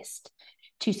exist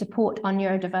to support our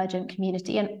neurodivergent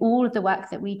community. And all of the work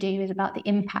that we do is about the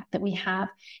impact that we have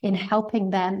in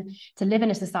helping them to live in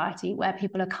a society where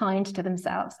people are kind to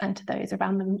themselves and to those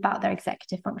around them about their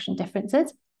executive function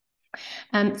differences.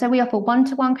 So we offer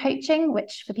one-to-one coaching,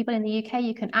 which for people in the UK,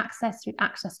 you can access through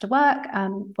Access to Work.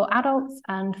 For adults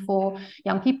and for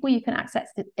young people, you can access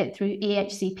it through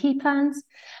EHCP plans.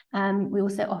 We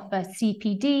also offer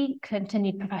CPD,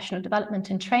 continued professional development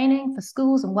and training for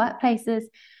schools and workplaces.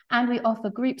 And we offer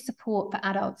group support for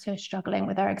adults who are struggling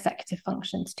with their executive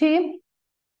functions too.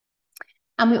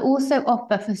 And we also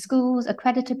offer for schools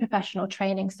accredited professional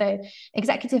training, so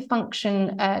executive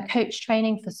function coach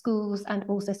training for schools, and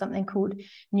also something called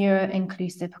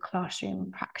neuro-inclusive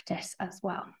classroom practice as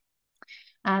well.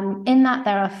 In that,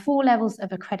 there are 4 levels of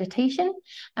accreditation.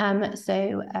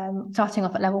 Starting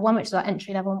off at level 1, which is our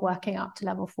entry level, and working up to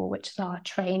level 4, which is our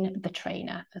train the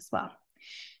trainer as well.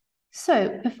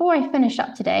 So before I finish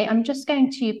up today, I'm just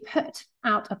going to put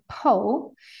out a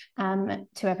poll to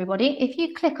everybody. If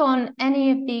you click on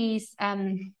any of these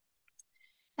areas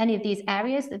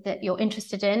that you're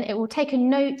interested in, it will take a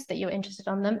note that you're interested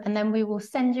on them, and then we will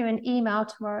send you an email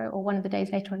tomorrow or one of the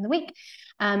days later in the week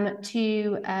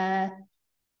to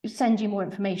send you more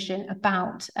information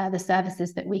about the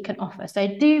services that we can offer. So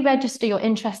do register your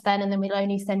interest then, and then we'll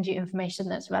only send you information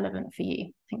that's relevant for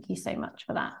you. Thank you so much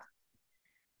for that.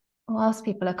 Whilst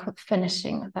people are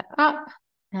finishing that up,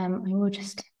 I will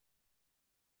just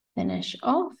finish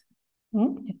off,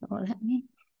 if it will let me.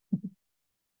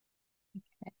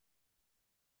 Okay.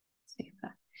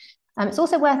 Super. It's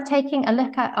also worth taking a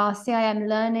look at our CIM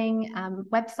Learning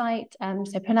website.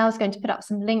 So Pranel's going to put up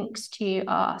some links to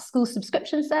our school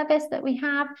subscription service that we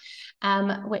have,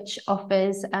 which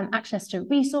offers access to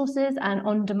resources and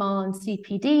on-demand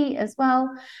CPD as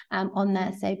well on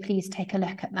there. So please take a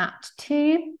look at that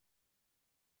too.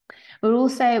 We're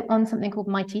also on something called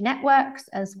Mighty Networks,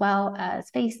 as well as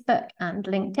Facebook and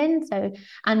LinkedIn,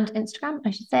 and Instagram,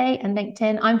 I should say, and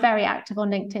LinkedIn. I'm very active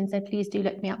on LinkedIn, so please do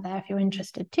look me up there if you're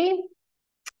interested too.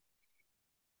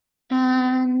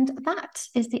 And that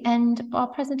is the end of our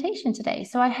presentation today.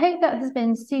 So I hope that has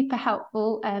been super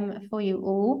helpful for you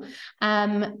all.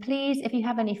 Please, if you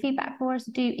have any feedback for us,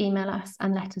 do email us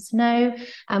and let us know.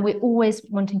 We're always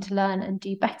wanting to learn and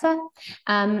do better.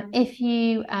 If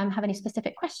you have any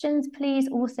specific questions, please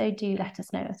also do let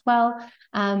us know as well.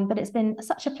 But it's been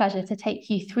such a pleasure to take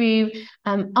you through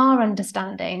our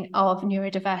understanding of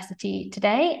neurodiversity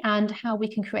today and how we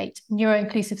can create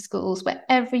neuro-inclusive schools where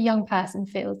every young person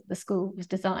feels the school was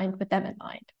designed with them in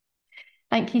mind.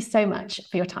 Thank you so much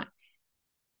for your time.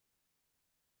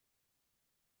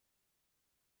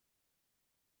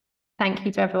 Thank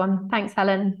you to everyone. Thanks,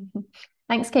 Helen.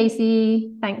 Thanks,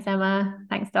 Casey. Thanks, Emma.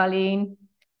 Thanks, Darlene.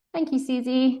 Thank you,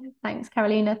 Susie. Thanks,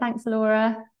 Carolina. Thanks,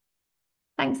 Laura.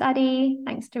 Thanks, Addie.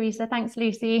 Thanks, Teresa. Thanks,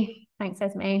 Lucy. Thanks,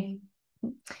 Esme.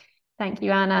 Thank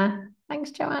you, Anna. Thanks,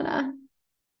 Joanna.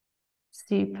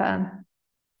 Super.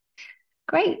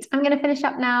 Great. I'm going to finish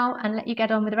up now and let you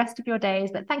get on with the rest of your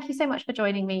days. But thank you so much for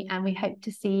joining me, and we hope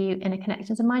to see you in a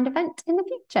Connections of Mind event in the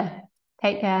future.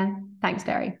 Take care. Thanks,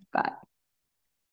 Derry. Bye.